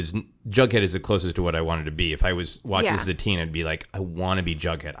 I was Jughead is the closest to what I wanted to be. If I was watching this as a teen, I'd be like, I want to be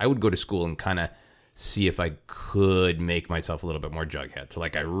Jughead. I would go to school and kind of see if I could make myself a little bit more Jughead. So,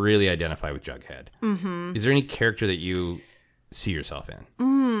 like, I really identify with Jughead. Mm-hmm. Is there any character that you see yourself in?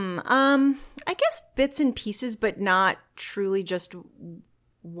 I guess bits and pieces, but not truly just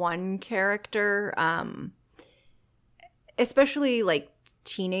one character. Especially like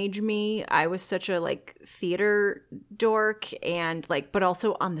teenage me, I was such a like theater dork, and like, but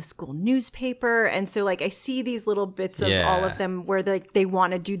also on the school newspaper, and so like I see these little bits of all of them where they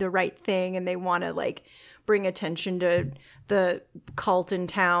want to do the right thing and they want to like bring attention to the cult in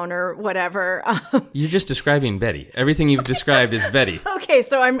town or whatever. You're just describing Betty. Everything you've described is Betty. Okay,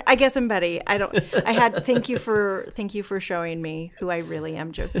 so I guess I'm Betty. Thank you for showing me who I really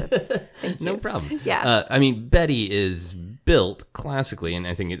am, Joseph. Thank you. No problem. Yeah. I mean, Betty is built classically, and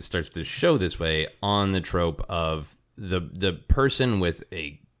I think it starts to show this way, on the trope of the person with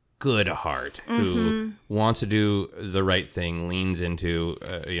a good heart who wants to do the right thing, leans into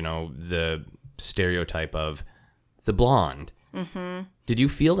the stereotype of the blonde. Mm-hmm. Did you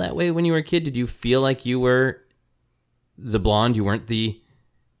feel that way when you were a kid? Did you feel like you were the blonde? You weren't the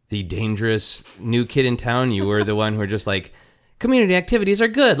dangerous new kid in town. You were the one who were just like, community activities are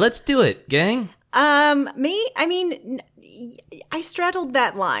good. Let's do it, gang. I straddled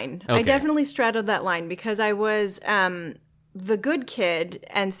that line. Okay. I definitely straddled that line because I was the good kid,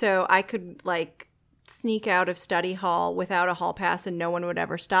 and so I could like sneak out of study hall without a hall pass and no one would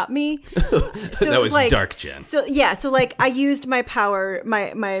ever stop me. So that was like, dark, Jen. So like I used my power,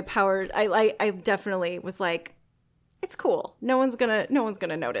 my power. I definitely was like, it's cool. No one's gonna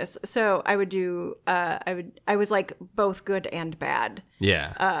notice. So I would do. I was like both good and bad.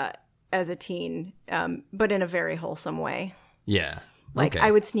 Yeah. As a teen, but in a very wholesome way. Yeah. Like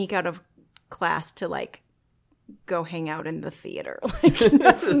I would sneak out of class to like go hang out in the theater, like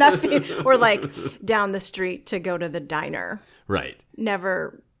nothing, or like down the street to go to the diner. Right.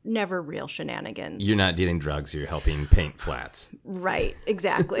 Never real shenanigans. You're not dealing drugs. You're helping paint flats. Right.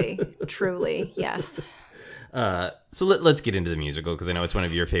 Exactly. Truly. Yes. So let's get into the musical, because I know it's one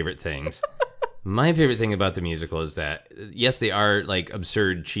of your favorite things. My favorite thing about the musical is that, yes, they are like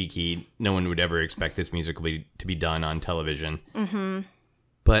absurd, cheeky. No one would ever expect this musical to be done on television. Mm-hmm.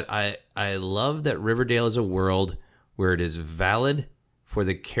 But I love that Riverdale is a world where it is valid for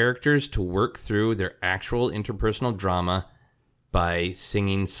the characters to work through their actual interpersonal drama by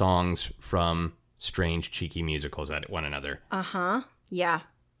singing songs from strange, cheeky musicals at one another. Uh-huh. Yeah.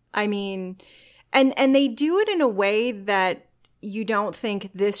 I mean, and they do it in a way that you don't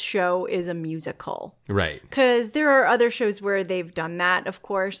think this show is a musical. Right. Because there are other shows where they've done that, of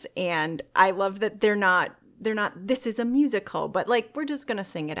course, and I love that they're not, this is a musical, but like, we're just going to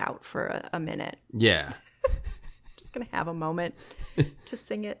sing it out for a minute. Yeah. Just going to have a moment to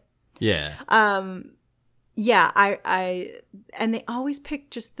sing it. Yeah. Yeah, I and they always pick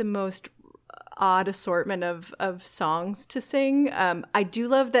just the most odd assortment of songs to sing. I do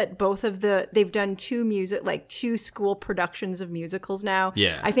love that they've done two school productions of musicals now.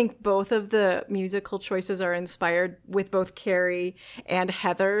 Yeah. I think both of the musical choices are inspired with both Carrie and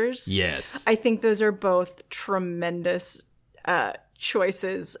Heathers. Yes. I think those are both tremendous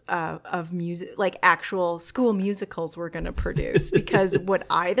choices of music, like actual school musicals we're going to produce, because would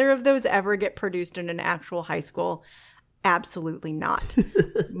either of those ever get produced in an actual high school? Absolutely not.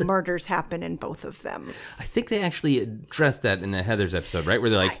 Murders happen in both of them. I think they actually addressed that in the Heathers episode, right? Where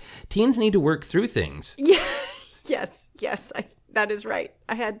they're like, teens need to work through things. Yeah. Yes. That is right.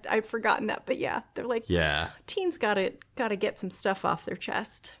 I'd forgotten that, but yeah, they're like, teens gotta get some stuff off their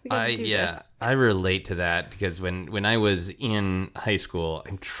chest. We gotta do this. I relate to that because when I was in high school,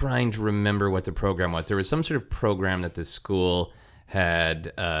 I'm trying to remember what the program was. There was some sort of program that the school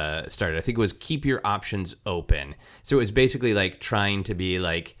had started. I think it was Keep Your Options Open. So it was basically like trying to be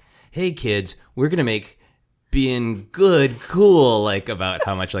like, hey kids, we're gonna make being good cool, like about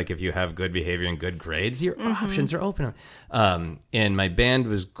how much, like, if you have good behavior and good grades, your options are open. And my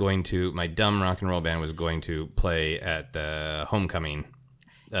dumb rock and roll band was going to play at the homecoming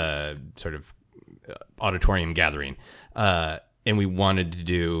sort of auditorium gathering. And we wanted to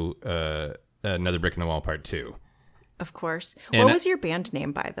do Another Brick in the Wall Part 2. Of course. And what was your band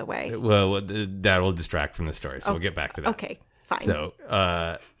name, by the way? Well, that will distract from the story, so we'll get back to that. Okay, fine. So,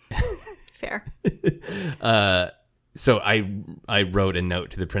 fair. So I wrote a note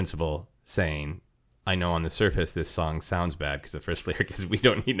to the principal saying, I know on the surface this song sounds bad because the first lyric is "We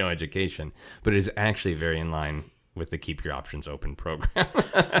don't need no education," but it is actually very in line with the Keep Your Options Open program.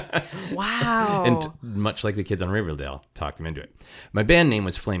 Wow. And much like the kids on Riverdale, talked them into it. My band name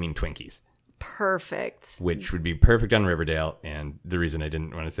was Flaming Twinkies. Perfect. Which would be perfect on Riverdale. And the reason I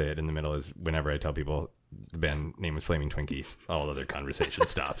didn't want to say it in the middle is whenever I tell people the band name was Flaming Twinkies, all other conversation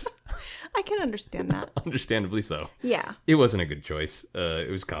stops. I can understand that. Understandably so. Yeah. It wasn't a good choice. It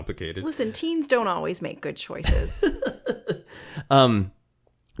was complicated. Listen, teens don't always make good choices.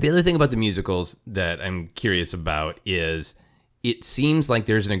 The other thing about the musicals that I'm curious about is it seems like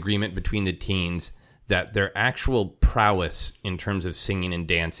there's an agreement between the teens that their actual prowess in terms of singing and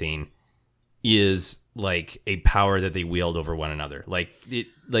dancing is like a power that they wield over one another. Like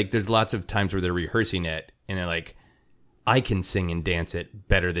there's lots of times where they're rehearsing it and they're like, I can sing and dance it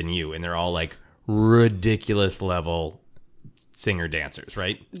better than you. And they're all like ridiculous level singer dancers,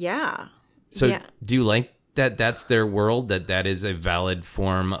 right? Yeah. So do you like that that's their world, that is a valid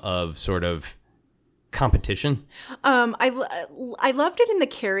form of sort of competition? I loved it in the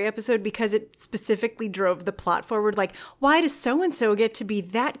Carrie episode because it specifically drove the plot forward. Like, why does so-and-so get to be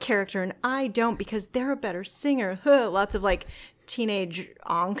that character and I don't because they're a better singer? Lots of like teenage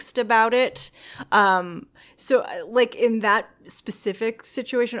angst about it. So like in that specific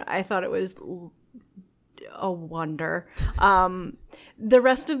situation, I thought it was a wonder. The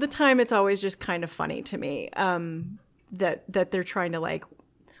rest of the time, it's always just kind of funny to me that they're trying to like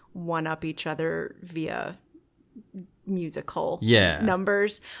one up each other via musical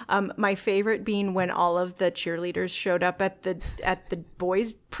numbers. My favorite being when all of the cheerleaders showed up at the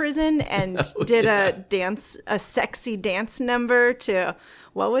boys' prison and did a sexy dance number to,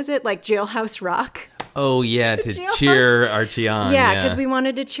 what was it, like Jailhouse Rock? Oh yeah, to cheer Archie on. Yeah, because we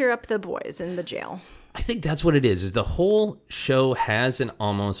wanted to cheer up the boys in the jail. I think that's what it is the whole show has an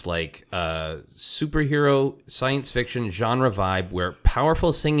almost like superhero science fiction genre vibe where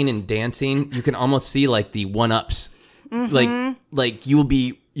powerful singing and dancing, you can almost see like the one-ups. Like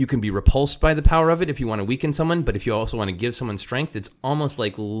you can be repulsed by the power of it if you want to weaken someone, but if you also want to give someone strength, it's almost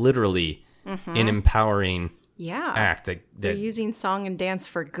like literally an empowering act. They're using song and dance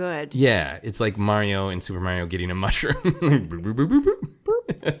for good. Yeah, it's like Mario and Super Mario getting a mushroom. Boop, boop, boop, boop,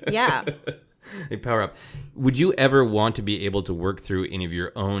 boop. Yeah. They power up. Would you ever want to be able to work through any of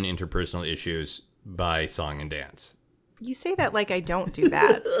your own interpersonal issues by song and dance? You say that like I don't do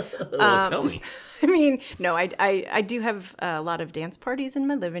that. Well, tell me. I mean, no, I do have a lot of dance parties in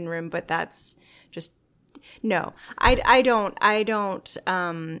my living room, but that's just no. I don't. I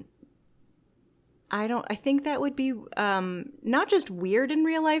think that would be not just weird in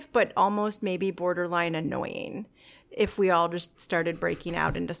real life, but almost maybe borderline annoying if we all just started breaking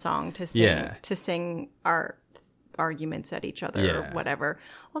out into song to sing our arguments at each other or whatever.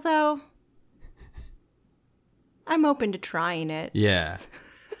 Although I'm open to trying it. Yeah.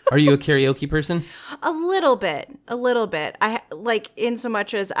 Are you a karaoke person? A little bit. I like in so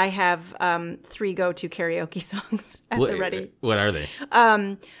much as I have 3 go-to karaoke songs at the ready. What are they?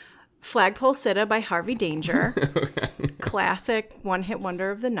 Flagpole Sitta by Harvey Danger. Classic one-hit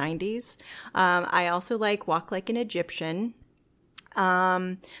wonder of the 90s. I also like Walk Like an Egyptian.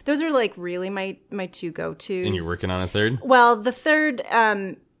 Those are like really my two go-tos. And you're working on a third? Well, the third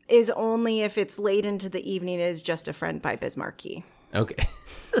is only if it's late into the evening, is Just a Friend by Biz Markie. Okay.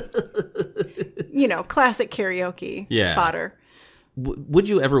 Classic karaoke fodder. Would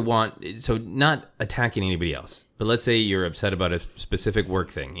you ever want, so not attacking anybody else, but let's say you're upset about a specific work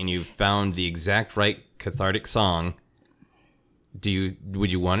thing and you found the exact right cathartic song.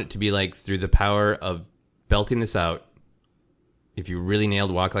 Would you want it to be like, through the power of belting this out, if you really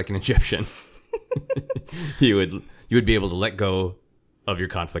nailed Walk Like an Egyptian, you would be able to let go of your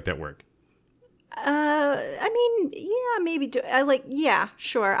conflict at work? Maybe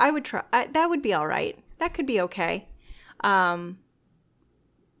sure. I would try. That would be all right. That could be okay.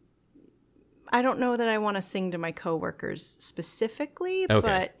 I don't know that I want to sing to my coworkers specifically,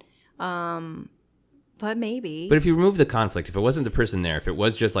 okay. but maybe. But if you remove the conflict, if it wasn't the person there, if it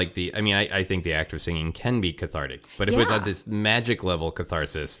was just like I think the act of singing can be cathartic, but if it's at this magic level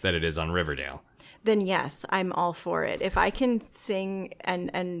catharsis that it is on Riverdale, then yes, I'm all for it. If I can sing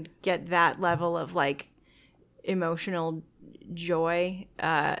and get that level of like emotional joy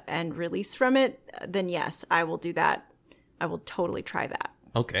and release from it, then yes, I will do that. I will totally try that.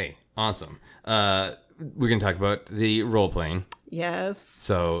 Okay, awesome. We're going to talk about the role-playing. Yes.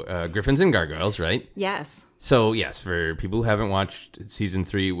 So, Griffins and Gargoyles, right? Yes. So, yes, for people who haven't watched Season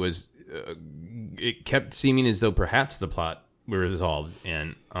 3, it kept seeming as though perhaps the plot were resolved,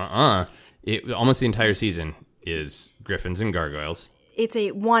 and almost the entire season is Griffins and Gargoyles. It's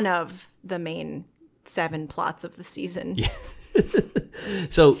one of the main 7 plots of the season. Yeah.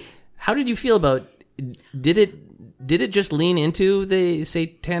 So, how did you feel about, did it just lean into the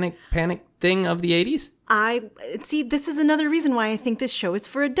satanic panic thing of the 80s? This is another reason why I think this show is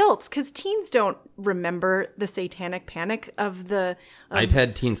for adults, because teens don't remember the satanic panic of the... I've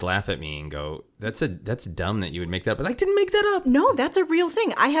had teens laugh at me and go, that's dumb that you would make that up. But I didn't make that up. No, that's a real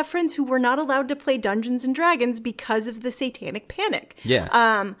thing. I have friends who were not allowed to play Dungeons and Dragons because of the satanic panic.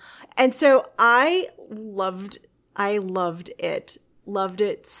 Yeah. And so I loved it. Loved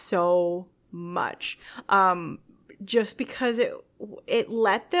it so much. Just because it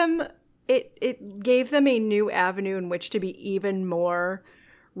let them, it gave them a new avenue in which to be even more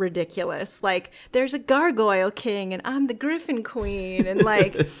ridiculous. Like, there's a gargoyle king and I'm the griffin queen, and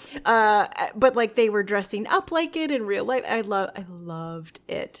like but like they were dressing up like it in real life. I loved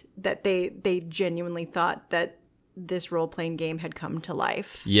it that they genuinely thought that this role-playing game had come to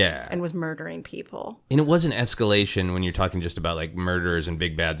life. Yeah. And was murdering people. And it wasn't escalation when you're talking just about like murderers and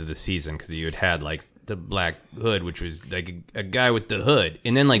big bads of the season, because you had like the Black Hood, which was like a guy with the hood.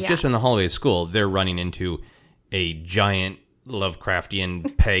 And then like just in the hallway of school, they're running into a giant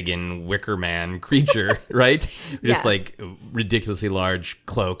Lovecraftian pagan wicker man creature, right? Just like ridiculously large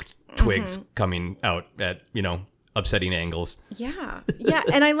cloaked twigs coming out at, upsetting angles. Yeah.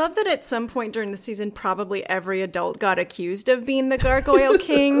 And I love that at some point during the season, probably every adult got accused of being the Gargoyle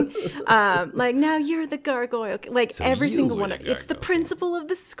King. Like, now you're the Gargoyle King. Like, so every single one. It's the principal of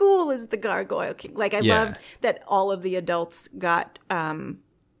the school is the Gargoyle King. Like, I love that all of the adults got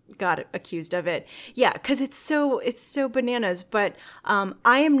accused of it. Yeah, because it's so bananas. But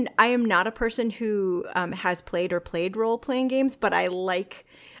I am not a person who has played role-playing games, but I like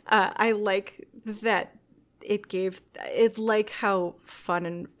that it like how fun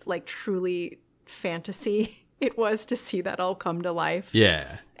and like truly fantasy it was to see that all come to life.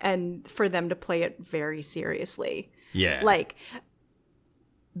 Yeah. And for them to play it very seriously. Yeah. Like,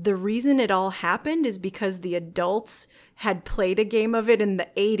 the reason it all happened is because the adults had played a game of it in the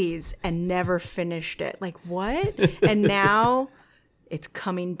 80s and never finished it. Like, what? And now it's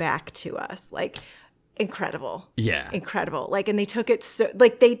coming back to us. Like, incredible. Yeah. Incredible. Like, and they took it so,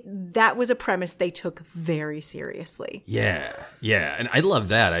 like, that was a premise they took very seriously. Yeah. Yeah. And I love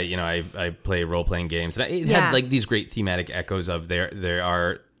that. I play role-playing games, and it had like these great thematic echoes of there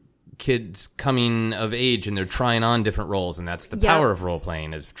are kids coming of age and they're trying on different roles, and that's the power of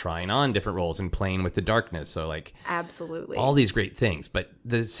role-playing, is trying on different roles and playing with the darkness. So like, absolutely, all these great things. But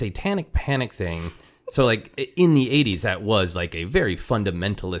the satanic panic thing, so like in the 80s, that was like a very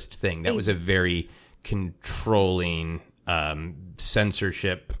fundamentalist thing. That was a very controlling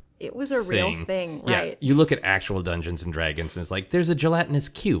censorship. It was a real thing, right? Yeah, you look at actual Dungeons and Dragons and it's like, there's a gelatinous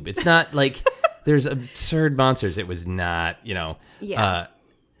cube. It's not like there's absurd monsters. It was not,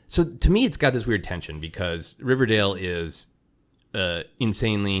 so to me, it's got this weird tension, because Riverdale is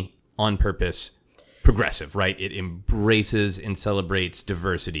insanely, on purpose, progressive, right? It embraces and celebrates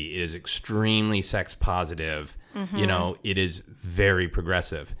diversity. It is extremely sex positive. It is very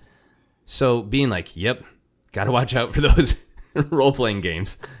progressive. So being like, yep, got to watch out for those role-playing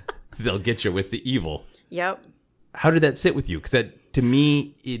games. They'll get you with the evil. Yep. How did that sit with you? Because to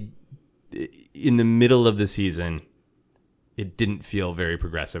me, in the middle of the season, it didn't feel very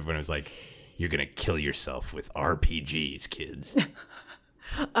progressive when it was like, you're going to kill yourself with RPGs, kids.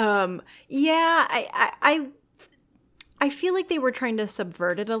 Yeah, I feel like they were trying to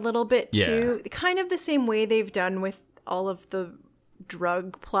subvert it a little bit too. Kind of the same way they've done with all of the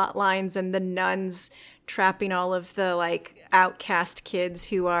drug plot lines and the nuns trapping all of the like outcast kids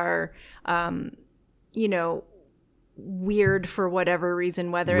who are, weird for whatever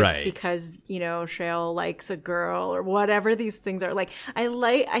reason, whether it's because, Shale likes a girl or whatever these things are. Like,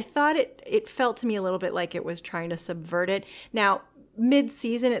 I thought it felt to me a little bit like it was trying to subvert it. Now,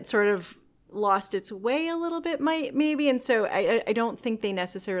 mid-season, it sort of lost its way a little bit, maybe. And so I don't think they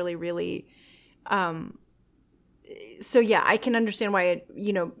necessarily really, so yeah, I can understand why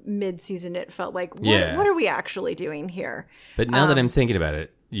mid-season it felt like, what are we actually doing here? But now that I'm thinking about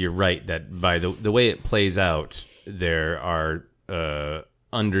it, you're right that by the way it plays out, there are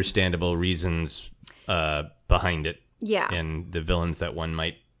understandable reasons behind it. Yeah. And the villains that one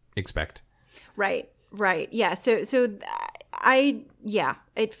might expect. Right. Yeah. So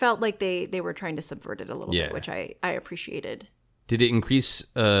it felt like they were trying to subvert it a little bit, which I appreciaed. Did it increase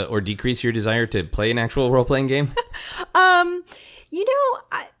or decrease your desire to play an actual role-playing game?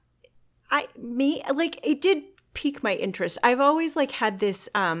 It did pique my interest. I've always had this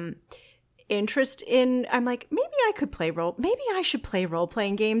interest in, I'm like, maybe I should play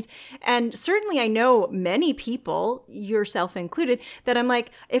role-playing games. And certainly I know many people, yourself included, that I'm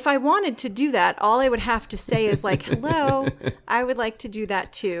like, if I wanted to do that, all I would have to say is like, hello, I would like to do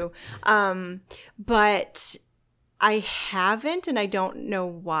that too. But I haven't, and I don't know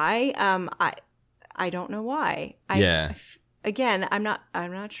why. I don't know why. Again, I'm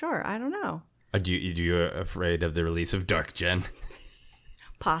not sure. I don't know. Are you afraid of the release of Dark Jen?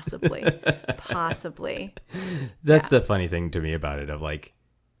 Possibly. That's the funny thing to me about it, of like,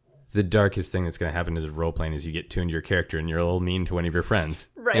 the darkest thing that's going to happen as a role playing is you get tuned to your character and you're a little mean to one of your friends.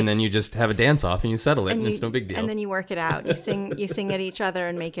 Right. And then you just have a dance off and you settle it and it's no big deal. And then you work it out. You sing at each other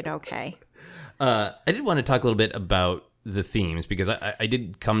and make it okay. I did want to talk a little bit about the themes, because I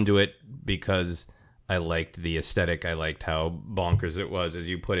did come to it because I liked the aesthetic. I liked how bonkers it was, as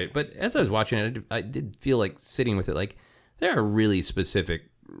you put it. But as I was watching it, I did feel like sitting with it, like, there are really specific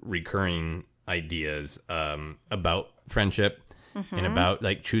recurring ideas about friendship and about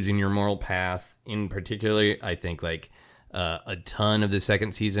like choosing your moral path. In particular, I think like a ton of the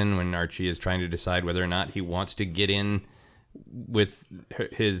second season, when Archie is trying to decide whether or not he wants to get in with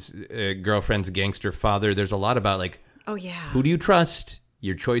his girlfriend's gangster father, there's a lot about like, who do you trust?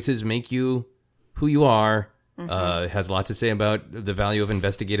 Your choices make you who you are. It has a lot to say about the value of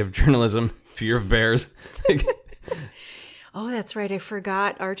investigative journalism, fear of bears. Oh, that's right. I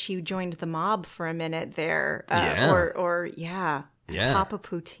forgot Archie joined the mob for a minute there. Papa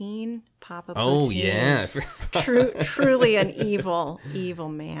Poutine. Oh, yeah. Truly an evil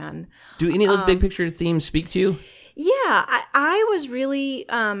man. Do any of those big picture themes speak to you? Yeah, I was really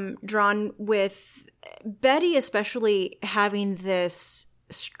drawn with Betty, especially having this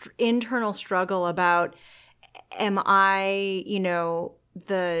internal struggle about,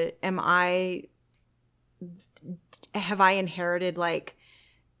 have I inherited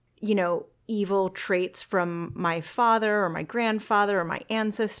evil traits from my father or my grandfather or my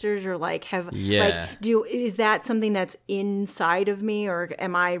ancestors, or is that something that's inside of me, or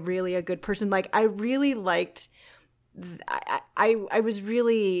am I really a good person? Like, I really liked, I was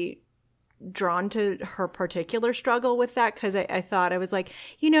really drawn to her particular struggle with that, because I thought, I was like,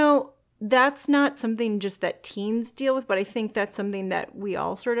 that's not something just that teens deal with, but I think that's something that we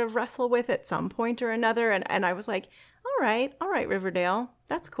all sort of wrestle with at some point or another. And I was like, all right, Riverdale,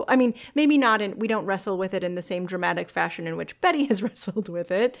 that's cool. I mean, maybe we don't wrestle with it in the same dramatic fashion in which Betty has wrestled with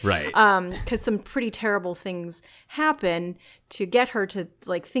it. Right. Because some pretty terrible things happen to get her to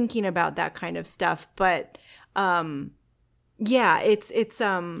like thinking about that kind of stuff. But that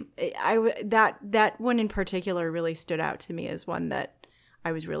one in particular really stood out to me as one that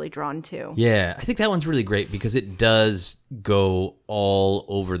I was really drawn to. Yeah, I think that one's really great because it does go all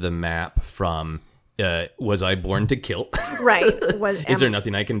over the map from, was I born to kill? Right. Is there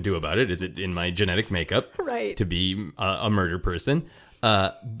nothing I can do about it? Is it in my genetic makeup to be a murder person?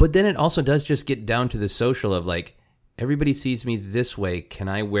 But then it also does just get down to the social of like, everybody sees me this way. Can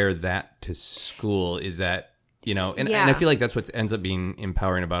I wear that to school? Is that, and I feel like that's what ends up being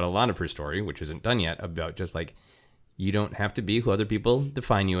empowering about a lot of her story, which isn't done yet, about just like, you don't have to be who other people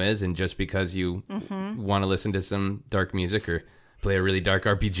define you as, and just because you want to listen to some dark music or play a really dark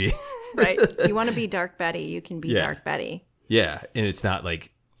RPG. Right. You want to be Dark Betty, you can be Dark Betty. Yeah. And it's not like,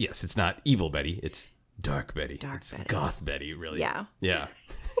 it's not evil Betty. It's Dark Betty. It's Betty. Goth Betty, really. Yeah. Yeah.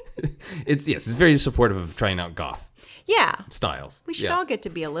 It's very supportive of trying out goth styles. We should all get to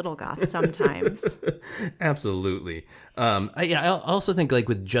be a little goth sometimes. Absolutely. I also think like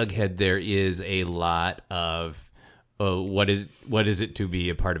with Jughead, there is a lot of what is it to be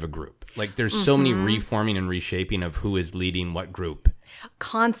a part of a group? Like there's so many reforming and reshaping of who is leading what group.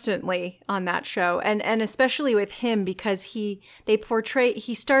 Constantly on that show, and especially with him, because he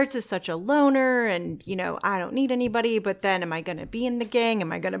starts as such a loner, and I don't need anybody, but then am I going to be in the gang?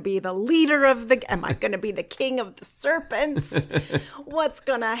 Am I going to be the leader of am I going to be the king of the serpents? What's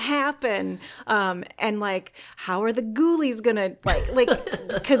going to happen? And like, how are the ghoulies going to like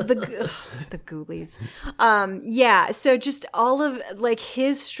because the ghoulies. So just all of like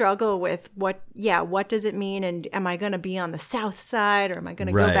his struggle with what does it mean, and am I going to be on the south side, or am I going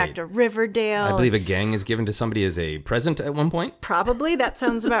to go back to Riverdale? I believe a gang is given to somebody as a present at one point. Probably. That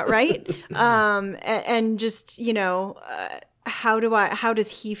sounds about right. And just, how does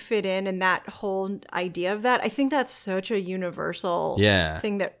he fit in, and that whole idea of that? I think that's such a universal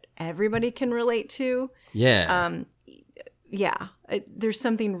thing that everybody can relate to. Yeah. There's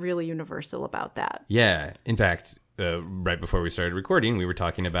something really universal about that. Yeah. In fact, right before we started recording, we were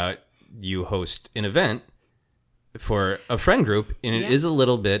talking about you host an event for a friend group, and it is a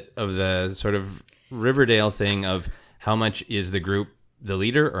little bit of the sort of Riverdale thing of how much is the group the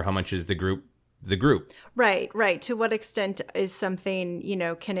leader, or how much is the group the group. Right. To what extent is something,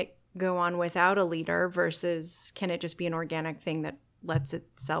 can it go on without a leader versus can it just be an organic thing that lets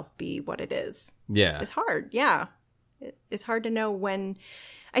itself be what it is? Yeah. It's hard. Yeah. It's hard to know when.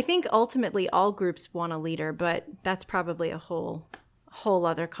 I think ultimately all groups want a leader, but that's probably a whole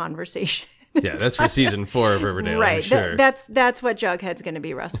other conversation. Yeah, that's for season 4 of Riverdale, right. I'm sure. That's what Jughead's going to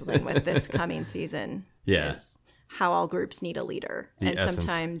be wrestling with this coming season. Yeah. Is how all groups need a leader. And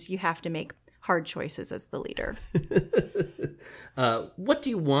sometimes you have to make hard choices as the leader. What do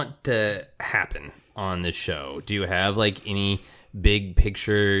you want to happen on this show? Do you have like any big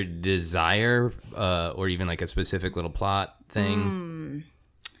picture desire, or even like a specific little plot thing?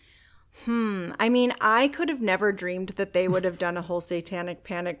 I mean, I could have never dreamed that they would have done a whole Satanic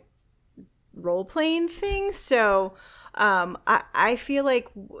Panic role-playing thing. So I feel like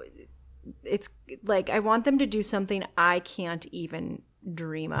it's like I want them to do something I can't even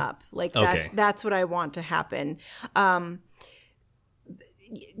dream up. Like that's what I want to happen. I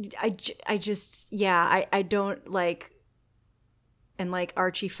don't like, and like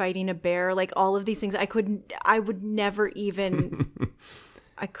Archie fighting a bear, like all of these things I would never even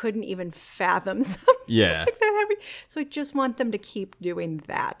I couldn't even fathom something like that. So I just want them to keep doing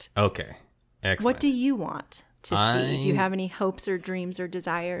that. Okay. Excellent. What do you want to see? Do you have any hopes or dreams or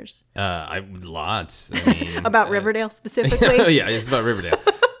desires? Lots. I mean, about Riverdale specifically? Yeah, it's about Riverdale.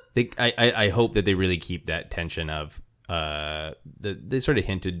 I hope that they really keep that tension of they sort of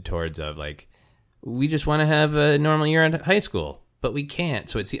hinted towards of like, we just want to have a normal year at high school, but we can't.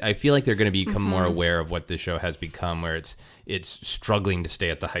 So I feel like they're going to become more aware of what the show has become, where it's struggling to stay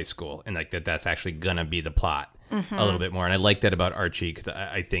at the high school, and like that's actually going to be the plot a little bit more. And I like that about Archie, because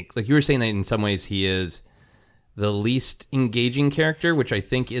I think, like you were saying, that in some ways he is the least engaging character, which I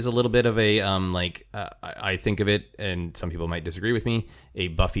think is a little bit of a I think of it, and some people might disagree with me, a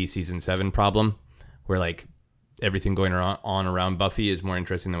Buffy season 7 problem, where like everything going on around Buffy is more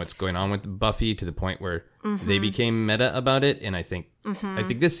interesting than what's going on with Buffy, to the point where they became meta about it. And I think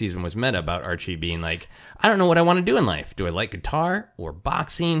this season was meta about Archie being like, I don't know what I want to do in life. Do I like guitar or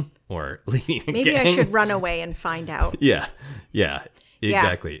boxing or leading a Maybe gang? I should run away and find out. Yeah,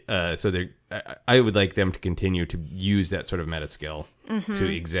 exactly. So I would like them to continue to use that sort of meta skill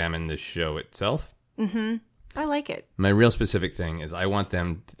to examine the show itself. I like it. My real specific thing is I want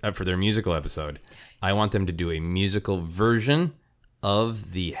them, for their musical episode, I want them to do a musical version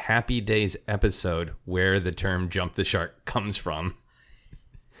of the Happy Days episode where the term jump the shark comes from.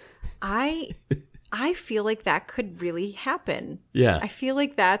 I feel like that could really happen. Yeah. I feel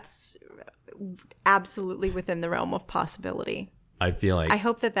like that's absolutely within the realm of possibility. I feel like... I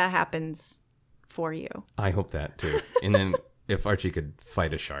hope that happens for you. I hope that too. And then if Archie could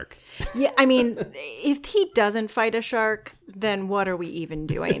fight a shark. Yeah, I mean, if he doesn't fight a shark, then what are we even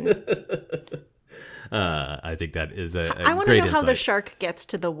doing? I think that is a I want to great know how the insight. shark gets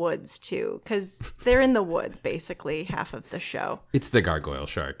to the woods too, because they're in the woods basically half of the show. It's the gargoyle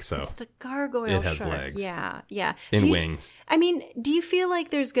shark, so It's the gargoyle it has shark. legs. Yeah. And wings. I mean, do you feel like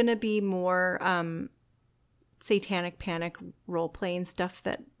there's going to be more Satanic Panic role-playing stuff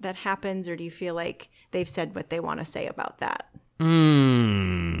that happens, or do you feel like they've said what they want to say about that?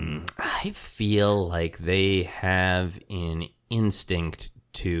 I feel like they have an instinct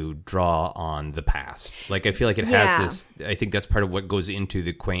to draw on the past. Like, I feel like it has this, I think that's part of what goes into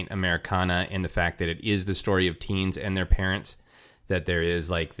the quaint Americana and the fact that it is the story of teens and their parents, that there is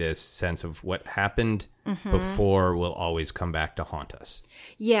like this sense of what happened before will always come back to haunt us.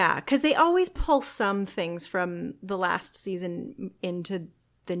 Yeah, because they always pull some things from the last season into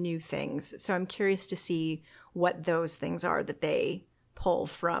the new things. So I'm curious to see what those things are that they pull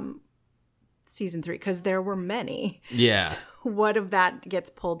from season 3, because there were many. Yeah. So what of that gets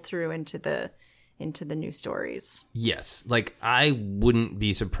pulled through into the new stories? Yes. Like, I wouldn't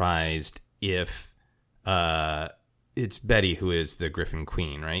be surprised if it's Betty who is the Griffin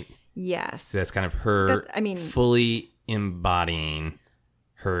Queen, right? Yes. So that's kind of her fully embodying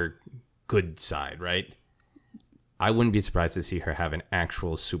her good side, right? I wouldn't be surprised to see her have an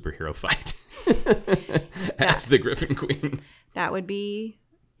actual superhero fight as the Griffin Queen. That would be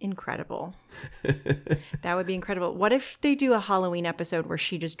incredible. That would be incredible. What if they do a Halloween episode where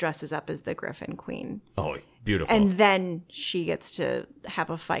she just dresses up as the Griffin Queen? Oh, beautiful. And then she gets to have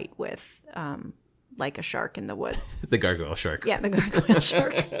a fight with like a shark in the woods. The gargoyle shark. Yeah, the gargoyle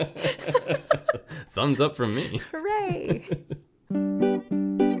shark. Thumbs up from me. Hooray.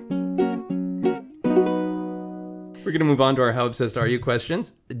 We're going to move on to our How Obsessed Are You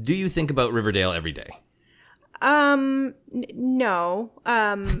questions. Do you think about Riverdale every day? No.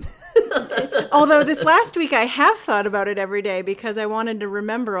 Although this last week I have thought about it every day because I wanted to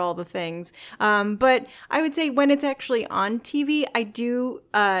remember all the things. But I would say when it's actually on TV, I do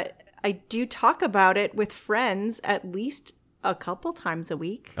talk about it with friends at least a couple times a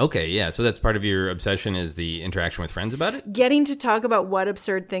week. Okay, yeah. So that's part of your obsession, is the interaction with friends about it? Getting to talk about what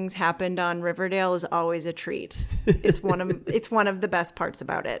absurd things happened on Riverdale is always a treat. It's one of the best parts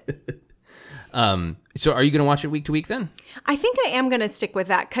about it. So are you going to watch it week to week then? I think I am going to stick with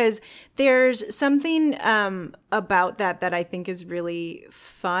that because there's something about that I think is really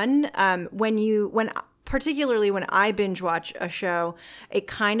fun. Particularly when I binge watch a show, it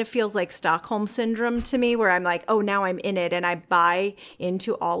kind of feels like Stockholm Syndrome to me, where I'm like, oh, now I'm in it and I buy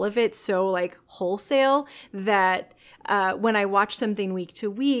into all of it so like wholesale that when I watch something week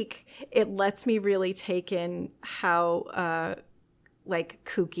to week, it lets me really take in how like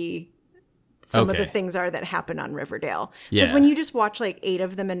kooky some of the things are that happen on Riverdale. Because when you just watch like 8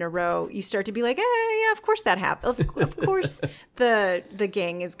 of them in a row, you start to be like, yeah, of course that happened. Of course the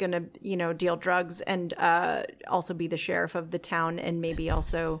gang is going to, deal drugs and also be the sheriff of the town and maybe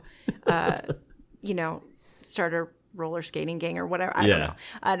also, start a roller skating gang or whatever. I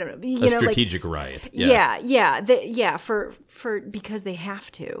don't know. A strategic riot. For because they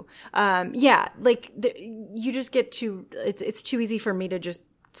have to. You just get to, it's too easy for me to just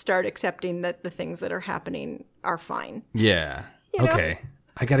start accepting that the things that are happening are fine. Yeah. Okay.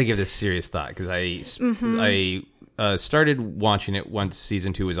 I got to give this serious thought because I started watching it once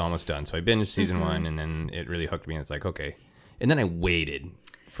season 2 was almost done. So I binged season 1 and then it really hooked me. And it's like, okay. And then I waited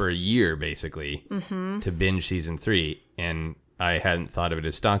for a year basically to binge season 3. And I hadn't thought of it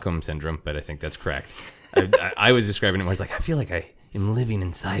as Stockholm Syndrome, but I think that's correct. I was describing it where it's like, I feel like I am living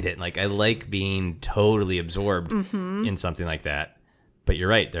inside it. Like I like being totally absorbed in something like that. But you're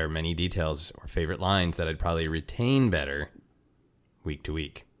right. There are many details or favorite lines that I'd probably retain better week to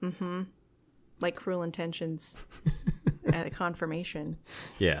week. Mm-hmm. Like Cruel Intentions at a confirmation.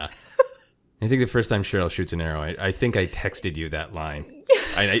 Yeah. I think the first time Cheryl shoots an arrow, I think I texted you that line.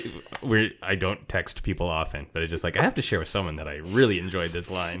 I don't text people often, but it's just like, I have to share with someone that I really enjoyed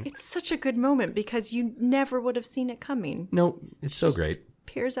this line. It's such a good moment because you never would have seen it coming. No, it's so great.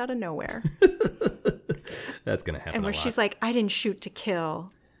 Appears out of nowhere. That's going to happen. And where she's like, I didn't shoot to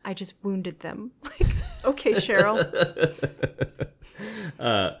kill. I just wounded them. Like, okay, Cheryl.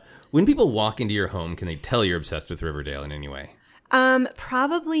 When people walk into your home, can they tell you're obsessed with Riverdale in any way?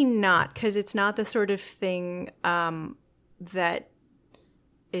 Probably not, because it's not the sort of thing that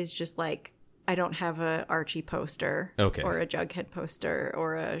is just like, I don't have a Archie poster or a Jughead poster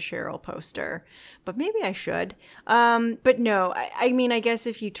or a Cheryl poster, but maybe I should. But no, I mean, I guess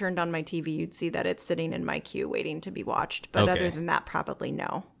if you turned on my TV, you'd see that it's sitting in my queue waiting to be watched. But other than that, probably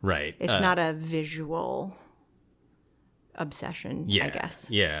no. Right. It's not a visual obsession, I guess.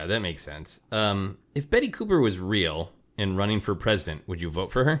 Yeah, that makes sense. If Betty Cooper was real and running for president, would you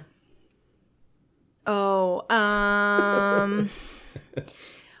vote for her? Oh,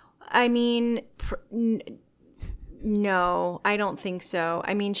 I mean, no, I don't think so.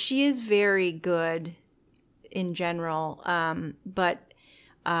 I mean, she is very good in general, but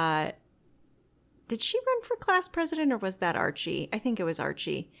did she run for class president or was that Archie? I think it was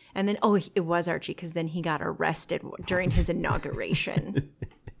Archie. And then, it was Archie because then he got arrested during his inauguration.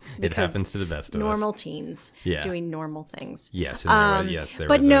 It happens to the best of us. Normal teens doing normal things. Yes, and there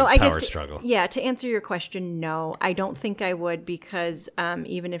but was no, a I power guess struggle. To answer your question, no, I don't think I would, because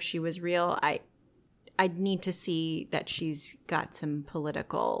even if she was real, I'd need to see that she's got some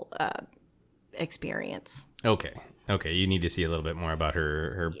political experience. Okay, you need to see a little bit more about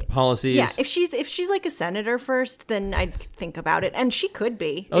her policies. Yeah, if she's like a senator first, then I'd think about it, and she could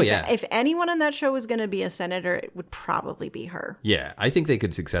be. If anyone on that show was going to be a senator, it would probably be her. Yeah, I think they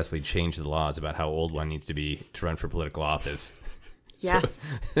could successfully change the laws about how old one needs to be to run for political office. Yes.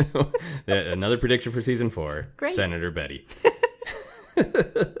 So, another prediction for season 4: Great. Senator Betty.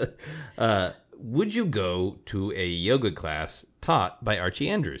 Would you go to a yoga class taught by Archie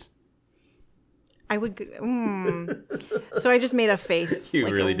Andrews? I would. So I just made a face. You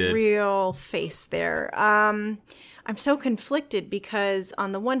like really a did. Real face there. I'm so conflicted because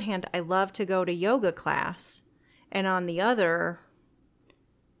on the one hand, I love to go to yoga class, and on the other,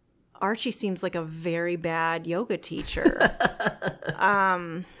 Archie seems like a very bad yoga teacher.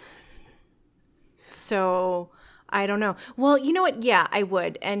 So I don't know. Well, you know what? Yeah, I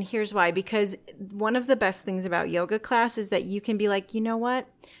would. And here's why. Because one of the best things about yoga class is that you can be like, you know what?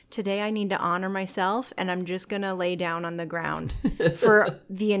 Today I need to honor myself, and I'm just going to lay down on the ground for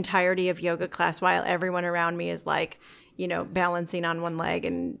the entirety of yoga class while everyone around me is like, balancing on one leg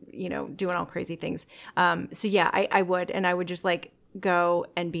and, doing all crazy things. So yeah, I would. And I would just like go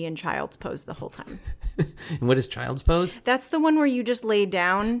and be in child's pose the whole time. And what is child's pose? That's the one where you just lay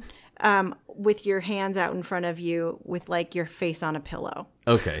down with your hands out in front of you with like your face on a pillow.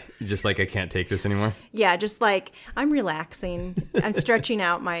 Okay. Just like I can't take this anymore? Yeah, just like I'm relaxing. I'm stretching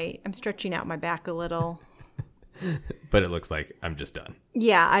out my back a little. But it looks like I'm just done.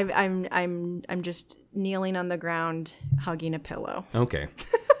 Yeah, I'm just kneeling on the ground, hugging a pillow. Okay.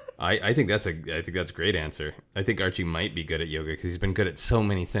 I think that's a great answer. I think Archie might be good at yoga because he's been good at so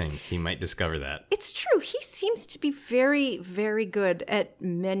many things. He might discover that. It's true. He seems to be very, very good at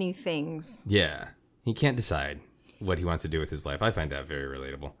many things. Yeah. He can't decide what he wants to do with his life. I find that very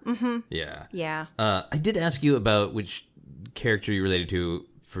relatable. Mm-hmm. Yeah. Yeah. I did ask you about which character you related to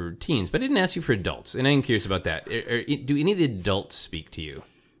for teens, but I didn't ask you for adults, and I'm curious about that. Do any of the adults speak to you?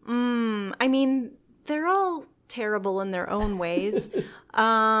 I mean, they're all terrible in their own ways.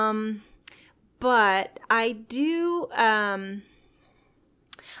 But I do, I don't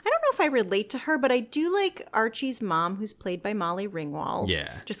know if I relate to her, but I do like Archie's mom, who's played by Molly Ringwald.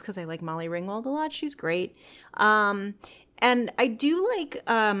 Yeah. Just because I like Molly Ringwald a lot. She's great. And I do like,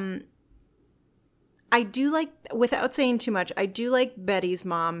 without saying too much, I do like Betty's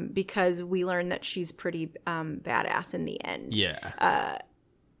mom because we learn that she's pretty badass in the end. Yeah.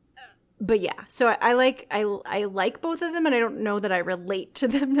 But yeah, so I like both of them, and I don't know that I relate to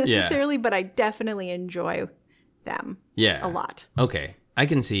them necessarily, but I definitely enjoy them. Yeah. A lot. Okay. I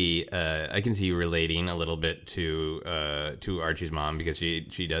can see you relating a little bit to Archie's mom because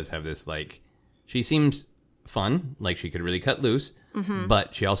she does have this, like, she seems fun, like she could really cut loose,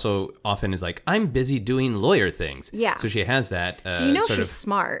 but she also often is like, I'm busy doing lawyer things. Yeah. So she has that. So she's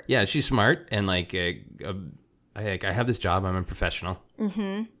smart. Yeah, she's smart, and like I have this job. I'm a professional.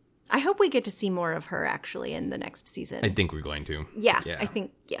 Mm-hmm. I hope we get to see more of her actually in the next season. I think we're going to. Yeah. I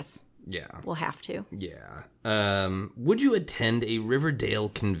think yes. Yeah. We'll have to. Yeah. Would you attend a Riverdale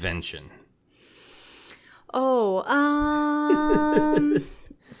convention? Oh,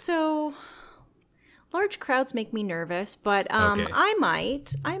 so large crowds make me nervous, but Okay.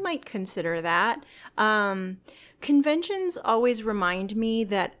 I might consider that. Conventions always remind me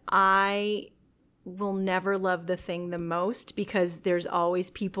that I will never love the thing the most because there's always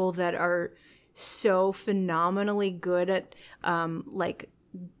people that are so phenomenally good at like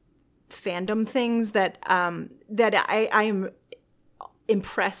fandom things that I am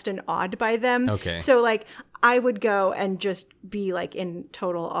impressed and awed by them. Okay. So like I would go and just be like in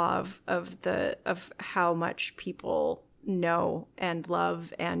total awe of how much people know and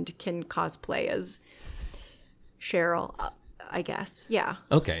love and can cosplay as Cheryl. I guess. Yeah.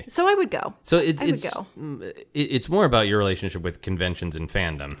 Okay. So I would go. So I would go. It's more about your relationship with conventions and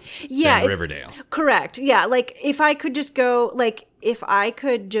fandom than Riverdale. Correct. Yeah. Like if I could just go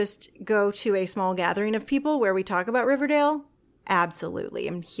to a small gathering of people where we talk about Riverdale, absolutely.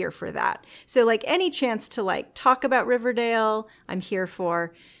 I'm here for that. So like any chance to like talk about Riverdale, I'm here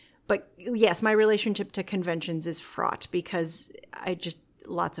for. But yes, my relationship to conventions is fraught because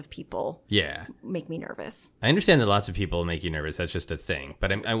lots of people make me nervous. I understand that lots of people make you nervous. That's just a thing.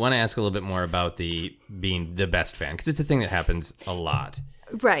 But I want to ask a little bit more about being the best fan, because it's a thing that happens a lot.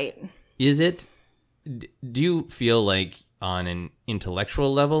 Right. Do you feel like on an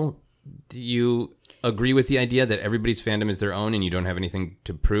intellectual level, do you agree with the idea that everybody's fandom is their own and you don't have anything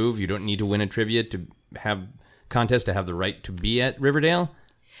to prove. You don't need to win a trivia to have contest to have the right to be at Riverdale.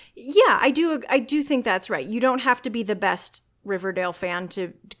 Yeah, I do think that's right. You don't have to be the best Riverdale fan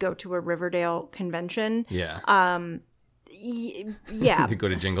to go to a Riverdale convention. Yeah. Yeah. To go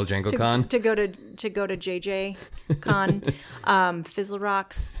to Jingle Jangle Con. To go to JJ Con, Fizzle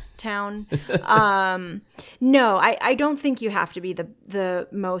Rocks town. No, I don't think you have to be the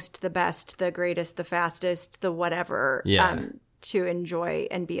most, the best, the greatest, the fastest, the whatever. Yeah. To enjoy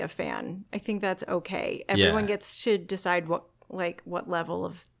and be a fan. I think that's okay. Everyone gets to decide what level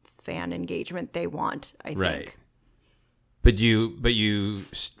of fan engagement they want, I think. Right. But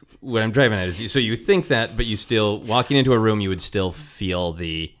what I'm driving at is, so you think that, but you still, walking into a room, you would still feel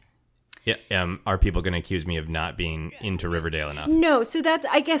are people going to accuse me of not being into Riverdale enough? No, so that,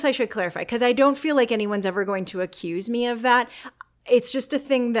 I guess I should clarify, because I don't feel like anyone's ever going to accuse me of that. It's just a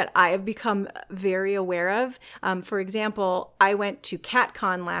thing that I have become very aware of. For example, I went to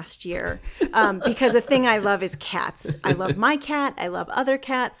CatCon last year because the thing I love is cats. I love my cat. I love other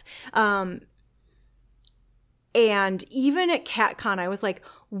cats. And even at CatCon, I was like,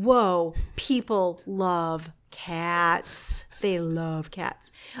 whoa, people love cats. They love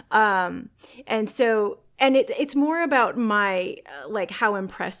cats. And it's more about my, how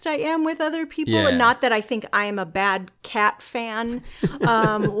impressed I am with other people. Yeah. And not that I think I am a bad cat fan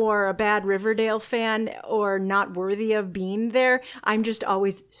or a bad Riverdale fan or not worthy of being there. I'm just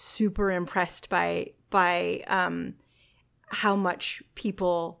always super impressed by how much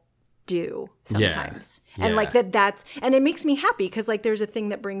people do sometimes. Yeah. And that's and it makes me happy because there's a thing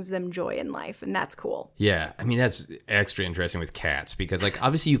that brings them joy in life, and that's cool. Yeah. I mean, that's extra interesting with cats because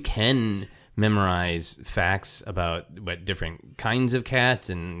obviously you can memorize facts about what different kinds of cats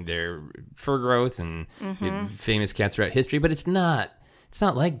and their fur growth and famous cats throughout history, but it's not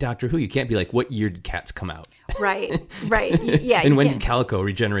like Doctor Who. You can't be like, what year did cats come out? Right. Yeah. And when did Calico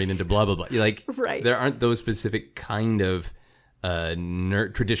regenerate into blah, blah, blah? Right. There aren't those specific kind of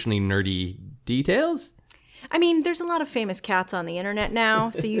traditionally nerdy details. I mean, there's a lot of famous cats on the internet now,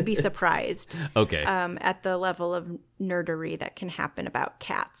 so you'd be surprised. Okay. At the level of nerdery that can happen about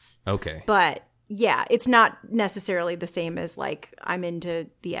cats. Okay. But yeah, it's not necessarily the same as I'm into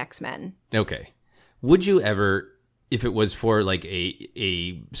the X-Men. Okay. Would you ever, if it was for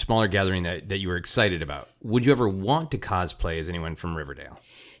a smaller gathering that you were excited about, would you ever want to cosplay as anyone from Riverdale?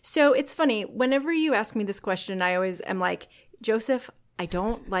 So it's funny, whenever you ask me this question, I always am like, Joseph, I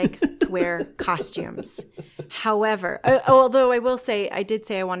don't like to wear costumes. However, although I did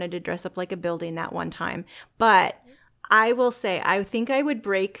say I wanted to dress up like a building that one time, but I will say, I think I would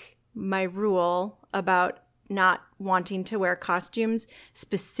break my rule about not wanting to wear costumes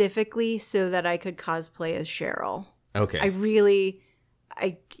specifically so that I could cosplay as Cheryl. Okay.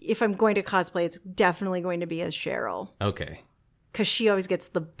 If I'm going to cosplay, it's definitely going to be as Cheryl. Okay. Because she always gets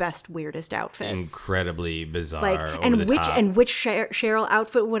the best, weirdest outfits. Incredibly bizarre. Which Cheryl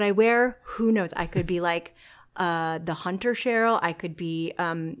outfit would I wear? Who knows? I could be the Hunter Cheryl. I could be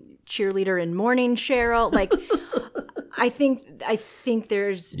cheerleader in morning Cheryl. I think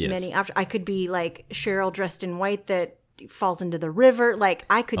there's many options. I could be Cheryl dressed in white that falls into the river.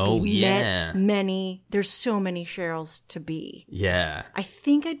 I could be many. There's so many Cheryls to be. Yeah. I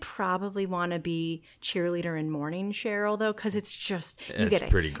think I'd probably want to be cheerleader in morning Cheryl though, because it's just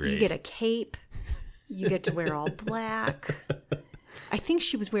pretty great. You get a cape. You get to wear all black. I think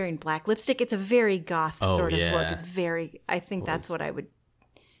she was wearing black lipstick. It's a very goth sort of look. It's very. I think that's what I would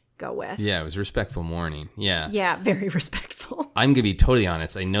go with. Yeah, it was respectful mourning. Yeah. Yeah, very respectful. I'm gonna be totally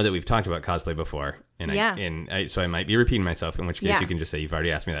honest. I know that we've talked about cosplay before, so I might be repeating myself. In which case, you can just say you've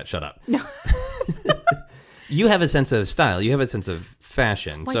already asked me that. Shut up. No. You have a sense of style. You have a sense of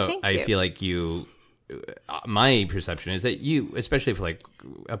fashion. Well, so I feel like you. My perception is that you, especially for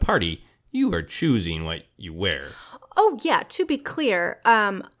a party, you are choosing what you wear. Oh, yeah. To be clear,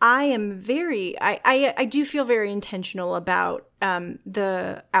 I am I do feel very intentional about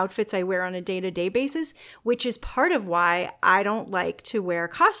the outfits I wear on a day-to-day basis, which is part of why I don't like to wear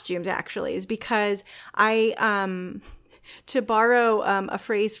costumes, actually, is because to borrow a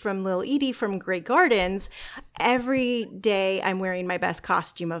phrase from Lil Edie from Grey Gardens, every day I'm wearing my best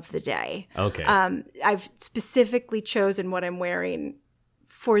costume of the day. Okay. I've specifically chosen what I'm wearing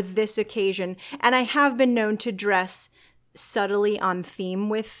for this occasion, and I have been known to dress subtly on theme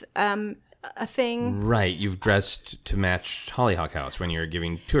with a thing. Right, you've dressed to match Hollyhock House when you're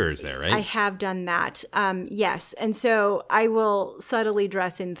giving tours there, right? I have done that, yes, and so I will subtly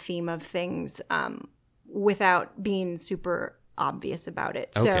dress in theme of things without being super obvious about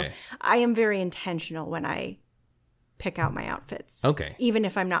it. Okay. So I am very intentional when I pick out my outfits. Okay. Even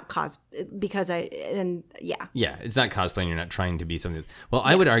if I'm not yeah. Yeah, it's not cosplaying. You're not trying to be something. Well,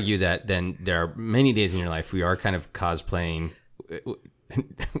 I would argue that then there are many days in your life we are kind of cosplaying.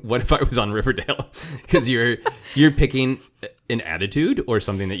 What if I was on Riverdale? Because you're picking an attitude or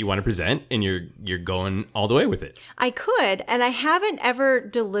something that you want to present, and you're going all the way with it. I could, and I haven't ever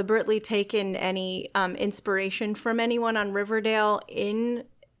deliberately taken any inspiration from anyone on Riverdale in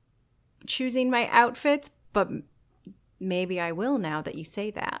choosing my outfits, but maybe I will now that you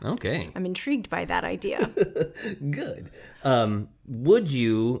say that. Okay. I'm intrigued by that idea. Good. Would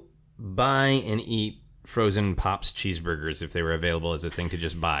you buy and eat frozen Pops cheeseburgers if they were available as a thing to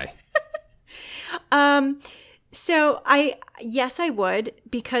just buy? So yes, I would,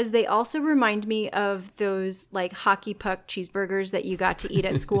 because they also remind me of those like hockey puck cheeseburgers that you got to eat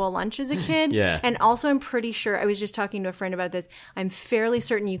at school lunch as a kid. Yeah. And also I'm pretty sure, I was just talking to a friend about this, I'm fairly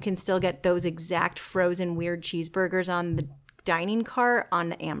certain you can still get those exact frozen weird cheeseburgers on the dining car on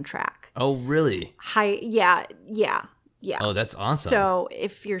the Amtrak. Oh, really? Yeah. Oh, that's awesome. So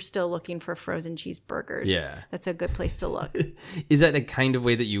if you're still looking for frozen cheeseburgers, that's a good place to look. Is that a kind of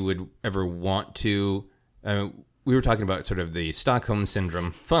way that you would ever want to... we were talking about sort of the Stockholm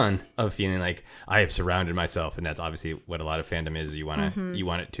Syndrome fun of feeling like I have surrounded myself, and that's obviously what a lot of fandom is. You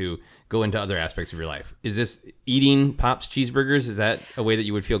want it to go into other aspects of your life. Is this eating Pops cheeseburgers? Is that a way that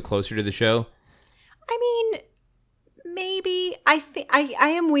you would feel closer to the show? I mean, maybe. I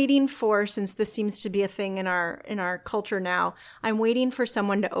am waiting for, since this seems to be a thing in our culture now, I'm waiting for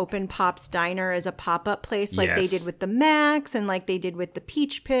someone to open Pop's Diner as a pop-up place like they did with the Max and like they did with the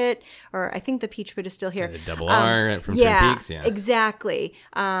Peach Pit, or I think the Peach Pit is still here. The Double R from Twin Peaks. Yeah, exactly.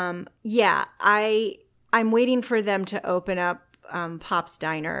 I'm waiting for them to open up Pop's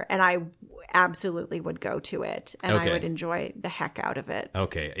Diner, and I absolutely would go to it, and I would enjoy the heck out of it.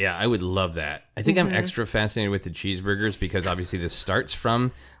 Okay, yeah, I would love that. I think I'm extra fascinated with the cheeseburgers because obviously this starts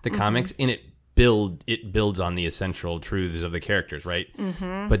from the comics, and it builds on the essential truths of the characters, right?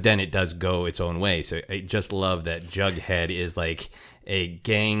 But then it does go its own way. So I just love that Jughead is like a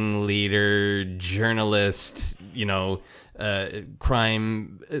gang leader, journalist,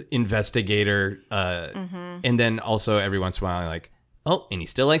 crime investigator, and then also every once in a while, like, oh, and he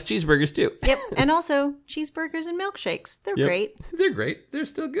still likes cheeseburgers too. Yep, and also cheeseburgers and milkshakes. They're great. They're great. They're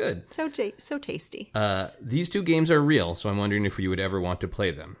still good. So tasty. These two games are real, so I'm wondering if you would ever want to play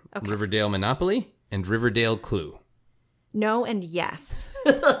them. Okay. Riverdale Monopoly and Riverdale Clue. No and yes.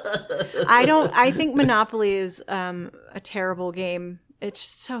 I think Monopoly is a terrible game. It's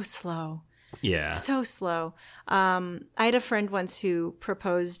just so slow. Yeah. So slow. I had a friend once who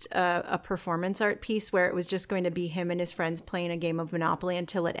proposed a performance art piece where it was just going to be him and his friends playing a game of Monopoly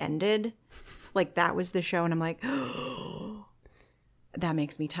until it ended. Like that was the show. And I'm like, oh, that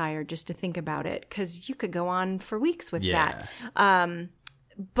makes me tired just to think about it, because you could go on for weeks with that.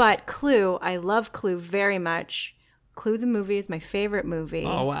 But Clue, I love Clue very much. Clue the movie is my favorite movie.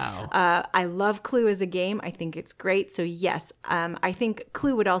 Oh, wow. I love Clue as a game. I think it's great. So, yes, I think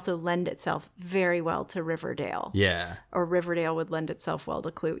Clue would also lend itself very well to Riverdale. Yeah. Or Riverdale would lend itself well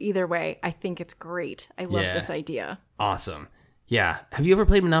to Clue. Either way, I think it's great. I love this idea. Awesome. Yeah. Have you ever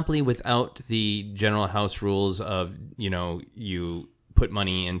played Monopoly without the general house rules of, you put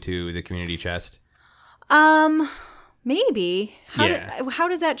money into the community chest? Maybe. How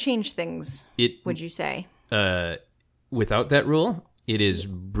does that change things, would you say? Without that rule, it is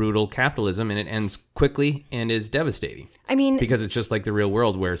brutal capitalism, and it ends quickly and is devastating. I mean, because it's just like the real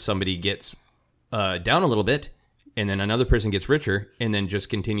world where somebody gets down a little bit, and then another person gets richer, and then just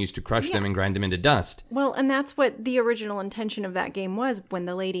continues to crush them and grind them into dust. Well, and that's what the original intention of that game was when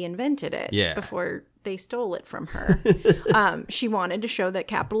the lady invented it. Yeah. Before they stole it from her. She wanted to show that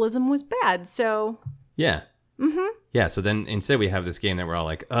capitalism was bad, so... Yeah. Mm-hmm. Yeah, so then instead we have this game that we're all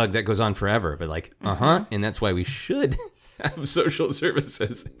like, ugh, that goes on forever. But like, and that's why we should have social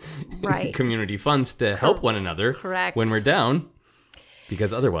services, right? Community funds to help one another when we're down,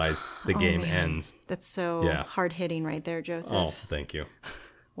 because otherwise the game ends. That's so hard-hitting right there, Joseph. Oh, thank you.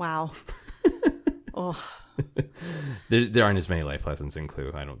 Wow. There aren't as many life lessons in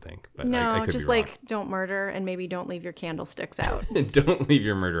Clue, I don't think. But no, I could just be wrong. like don't murder, and maybe don't leave your candlesticks out. Don't leave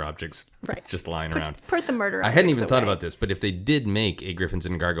your murder objects just lying around. Put the murder objects I hadn't even away. thought about this, but if they did make a Griffins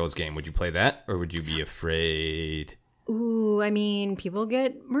and Gargoyles game, would you play that, or would you be afraid? Ooh, I mean, people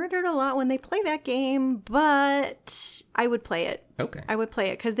get murdered a lot when they play that game, but I would play it. Okay. I would play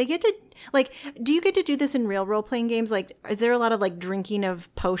it because they get to, like, do you get to do this in real role-playing games? Like, is there a lot of, like, drinking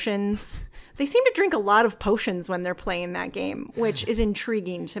of potions? They seem to drink a lot of potions when they're playing that game, which is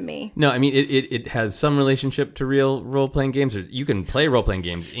intriguing to me. No, I mean, it has some relationship to real role-playing games. You can play role-playing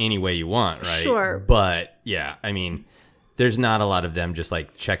games any way you want, right? Sure. But, yeah, I mean, there's not a lot of them just,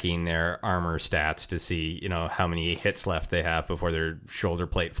 like, checking their armor stats to see, you know, how many hits left they have before their shoulder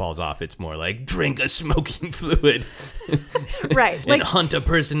plate falls off. It's more like, drink a smoking fluid. Right. And Like, hunt a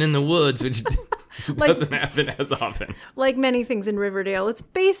person in the woods, which doesn't happen as often. like many things in Riverdale, it's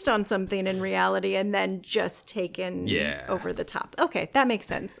based on something in reality and then just taken over the top. Okay, that makes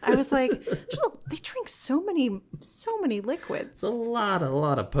sense. I was like, they drink so many liquids. A lot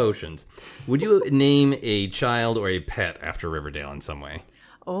of potions. Would you name a child or a pet after Riverdale in some way?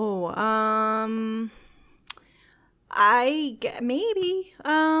 Oh, maybe.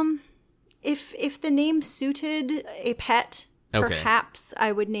 If the name suited a pet, perhaps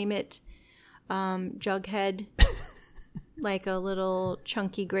I would name it Jughead. Like a little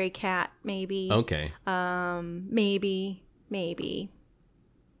chunky gray cat, maybe. Okay. Maybe.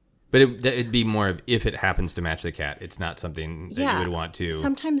 But it'd be more of if it happens to match the cat. It's not something that you would want to.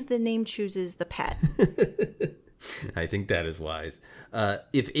 Sometimes the name chooses the pet. I think that is wise.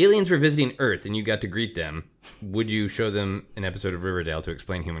 If aliens were visiting Earth and you got to greet them, would you show them an episode of Riverdale to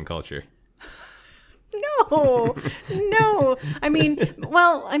explain human culture? No. I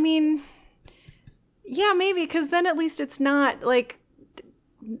mean, yeah, maybe, because then at least it's not like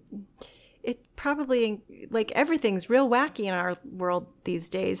it probably, like, everything's real wacky in our world these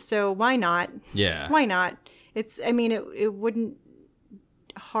days. So why not? Yeah. Why not? It wouldn't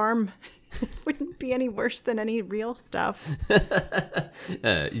harm. It wouldn't be any worse than any real stuff.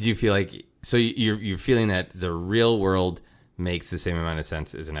 Do you feel like, so you're feeling that the real world makes the same amount of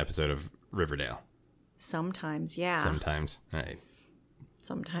sense as an episode of Riverdale? Sometimes, yeah. Sometimes. All right.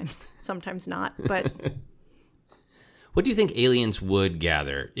 Sometimes not, but what do you think aliens would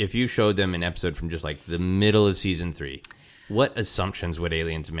gather if you showed them an episode from just like the middle of season 3? What assumptions would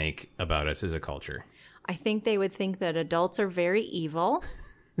aliens make about us as a culture? I think they would think that adults are very evil.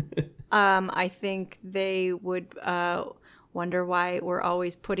 I think they would wonder why we're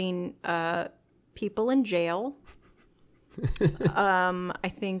always putting people in jail.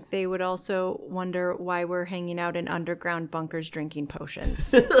 I think they would also wonder why we're hanging out in underground bunkers drinking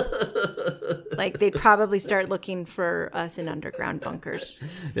potions. Like, they'd probably start looking for us in underground bunkers.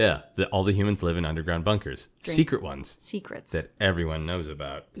 Yeah, all the humans live in underground bunkers. Secret ones. Secrets. That everyone knows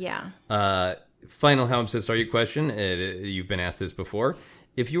about. Yeah. Final How Obsessed Are You question. You've been asked this before.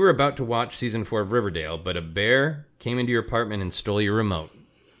 If you were about to watch season 4 of Riverdale, but a bear came into your apartment and stole your remote,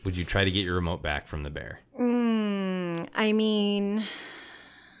 would you try to get your remote back from the bear? I mean,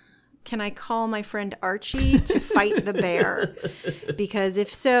 can I call my friend Archie to fight the bear? Because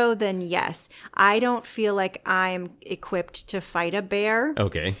if so, then yes. I don't feel like I'm equipped to fight a bear.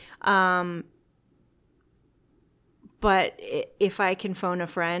 Okay. But if I can phone a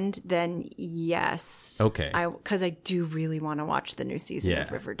friend, then yes. Okay. Because I do really want to watch the new season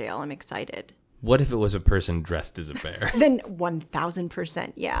of Riverdale. I'm excited. What if it was a person dressed as a bear? Then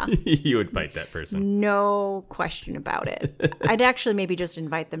 1,000%, yeah. You would fight that person. No question about it. I'd actually maybe just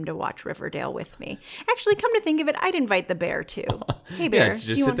invite them to watch Riverdale with me. Actually, come to think of it, I'd invite the bear too. Hey, bear. Yeah,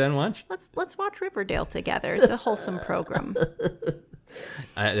 just sit down and watch? Let's watch Riverdale together. It's a wholesome program.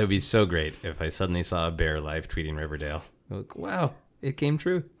 It would be so great if I suddenly saw a bear live tweeting Riverdale. Like, wow, it came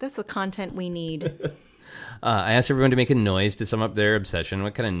true. That's the content we need. I asked everyone to make a noise to sum up their obsession.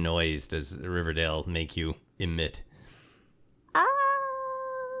 What kind of noise does Riverdale make you emit?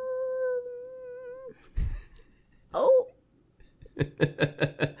 Oh.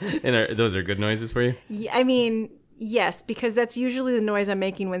 And those are good noises for you? Yeah, I mean, yes, because that's usually the noise I'm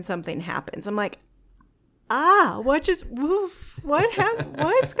making when something happens. I'm like, what just, woof, what happened?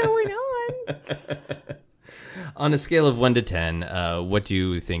 What's going on? On a scale of 1 to 10, what do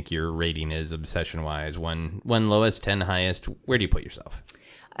you think your rating is obsession-wise? 1 lowest, 10 highest. Where do you put yourself?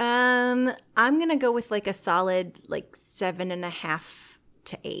 I'm gonna go with like a solid 7.5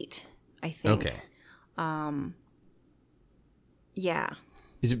 to 8. I think. Okay. Yeah.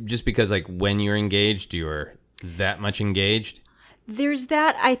 Is it just because when you're engaged, you're that much engaged? There's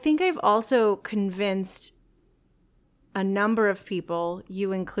that. I think I've also convinced a number of people,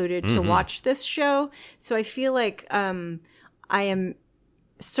 you included, to watch this show. So I feel like I am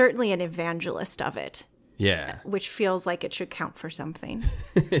certainly an evangelist of it. Yeah. Which feels like it should count for something.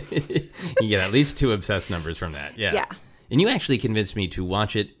 You get at least 2 obsessed numbers from that. Yeah. Yeah. And you actually convinced me to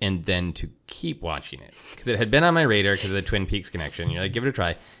watch it and then to keep watching it. Because it had been on my radar because of the Twin Peaks connection. You're like, give it a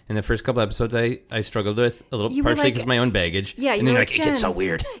try. And the first couple episodes I struggled with a little, partially because of my own baggage. Yeah, and then you're like, Jen, it gets so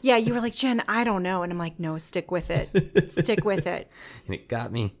weird. Yeah, you were like, Jen, I don't know. And I'm like, no, stick with it. Stick with it. And it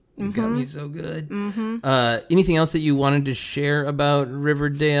got me. It got me so good. Anything else that you wanted to share about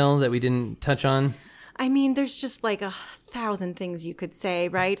Riverdale that we didn't touch on? I mean, there's just like 1,000 things you could say,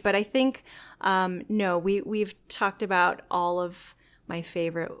 right? But I think, no, we've talked about all of my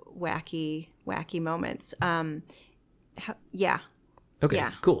favorite wacky moments. Yeah. Okay,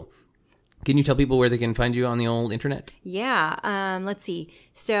 yeah. Cool. Can you tell people where they can find you on the old internet? Yeah. Let's see.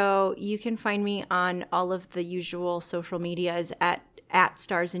 So you can find me on all of the usual social medias at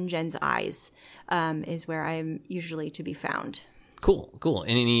Stars in Jen's Eyes is where I'm usually to be found. Cool.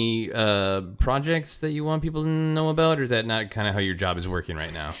 And any projects that you want people to know about, or is that not kind of how your job is working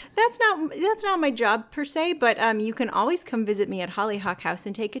right now? That's not my job per se, but you can always come visit me at Hollyhock House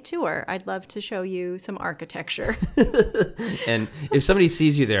and take a tour. I'd love to show you some architecture. And if somebody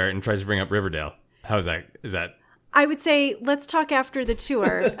sees you there and tries to bring up Riverdale, how's that? Is that? I would say let's talk after the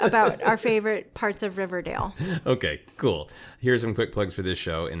tour about our favorite parts of Riverdale. Okay, cool. Here's some quick plugs for this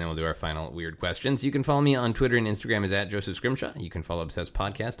show, and then we'll do our final weird questions. You can follow me on Twitter and Instagram is @Joseph Scrimshaw. You can follow Obsessed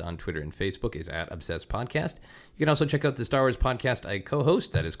Podcast on Twitter and Facebook is @Obsessed Podcast. You can also check out the Star Wars podcast I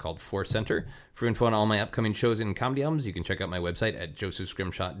co-host. That is called Force Center. For info on all my upcoming shows and comedy albums, you can check out my website at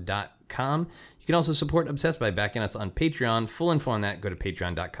josephscrimshaw.com. You can also support Obsessed by backing us on Patreon. Full info on that, go to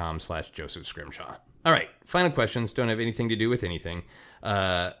patreon.com/Joseph Scrimshaw. All right, final questions. Don't have anything to do with anything.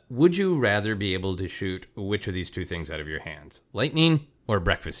 Would you rather be able to shoot which of these two things out of your hands? Lightning or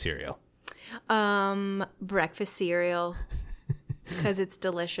breakfast cereal? Breakfast cereal, because it's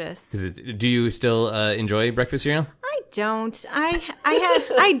delicious. Do you still enjoy breakfast cereal? I don't.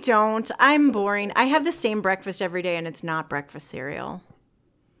 I don't. I'm boring. I have the same breakfast every day, and it's not breakfast cereal.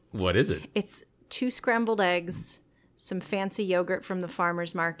 What is it? It's 2 scrambled eggs, some fancy yogurt from the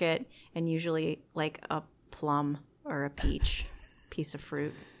farmer's market, and usually like a plum or a peach piece of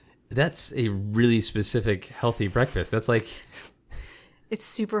fruit. That's a really specific healthy breakfast. That's like... It's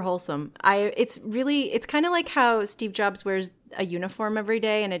super wholesome. It's kind of like how Steve Jobs wears a uniform every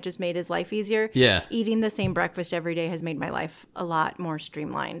day and it just made his life easier. Yeah. Eating the same breakfast every day has made my life a lot more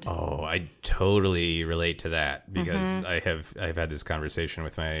streamlined. Oh, I totally relate to that because I've had this conversation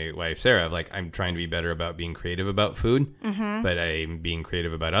with my wife, Sarah, of like, I'm trying to be better about being creative about food, but I'm being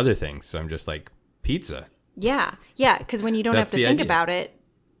creative about other things. So I'm just like, pizza. Yeah. Yeah. Because when you don't have to think about it,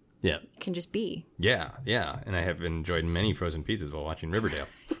 yeah, it can just be. Yeah. And I have enjoyed many frozen pizzas while watching Riverdale.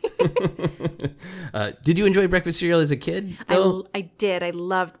 Did you enjoy breakfast cereal as a kid, though? I did. I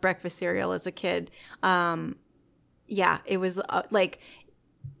loved breakfast cereal as a kid. Yeah, it was like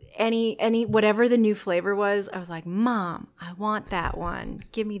any whatever the new flavor was, I was like, Mom, I want that one.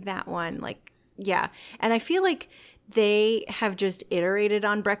 Give me that one. Like, yeah. And I feel like they have just iterated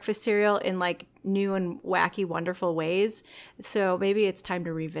on breakfast cereal in like new and wacky, wonderful ways. So maybe it's time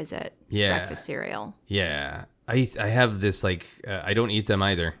to revisit breakfast cereal. Yeah. I have this like, I don't eat them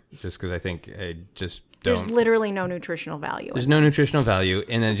either just because I think I just don't. There's literally no nutritional value. There's no nutritional value.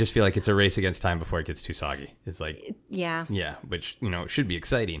 And then I just feel like it's a race against time before it gets too soggy. It's like, yeah, which, should be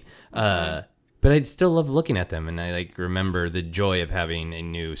exciting. But I still love looking at them, and I like remember the joy of having a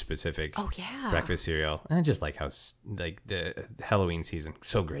new specific breakfast cereal. And I just like how like the Halloween season,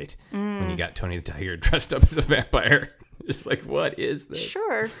 so great when you got Tony the Tiger dressed up as a vampire. Just like, what is this?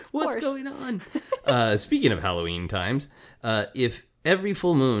 Sure, what's going on? Speaking of Halloween times, if every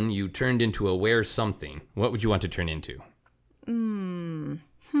full moon you turned into a wear something, what would you want to turn into?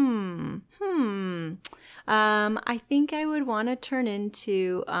 I think I would want to turn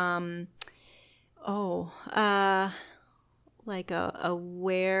into like a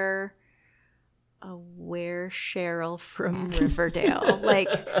were Cheryl from Riverdale, like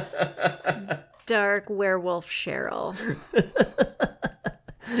dark werewolf Cheryl.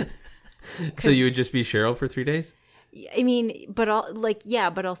 So you would just be Cheryl for 3 days? I mean, but also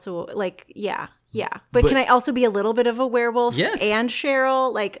But can I also be a little bit of a werewolf and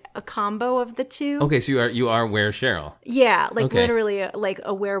Cheryl, like a combo of the two? Okay, so you are were Cheryl. Yeah, like literally like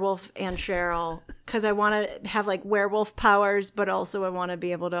a werewolf and Cheryl, because I want to have like werewolf powers, but also I want to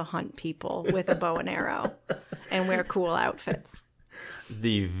be able to hunt people with a bow and arrow and wear cool outfits.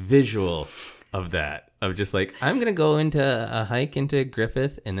 The visual of that, of just like, I'm going to go into a hike into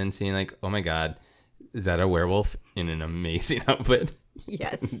Griffith and then seeing like, oh my God, is that a werewolf in an amazing outfit?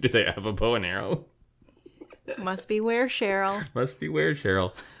 Yes. Do they have a bow and arrow? Must be where Cheryl. Must be where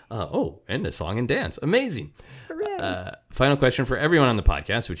Cheryl. And a song and dance. Amazing. Hooray. Final question for everyone on the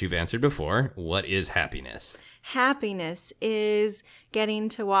podcast, which you've answered before. What is happiness? Happiness is getting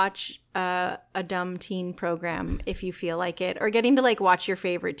to watch a dumb teen program if you feel like it, or getting to like watch your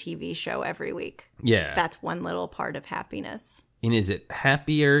favorite TV show every week. Yeah. That's one little part of happiness. And is it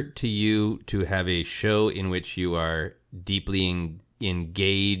happier to you to have a show in which you are deeply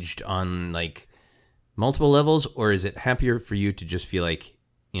engaged on like multiple levels, or is it happier for you to just feel like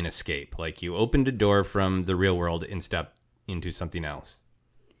an escape, like you opened a door from the real world and stepped into something else?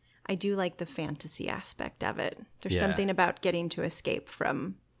 I do like the fantasy aspect of it. There's Yeah. something about getting to escape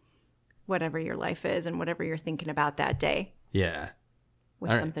from whatever your life is and whatever you're thinking about that day Yeah.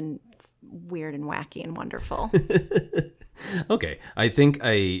 with All right. something weird and wacky and wonderful. Okay. I think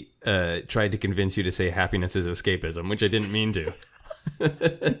I tried to convince you to say happiness is escapism, which I didn't mean to.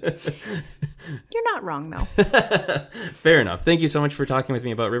 You're not wrong, though. Fair enough. Thank you so much for talking with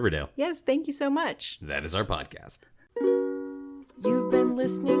me about Riverdale. Yes, thank you so much. That is our podcast. You've been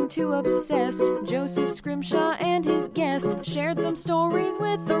listening to Obsessed. Joseph Scrimshaw and his guest shared some stories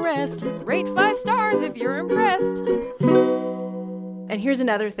with the rest. Rate 5 stars if you're impressed. And here's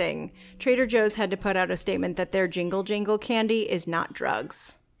another thing. Trader Joe's had to put out a statement that their Jingle Jangle candy is not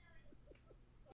drugs.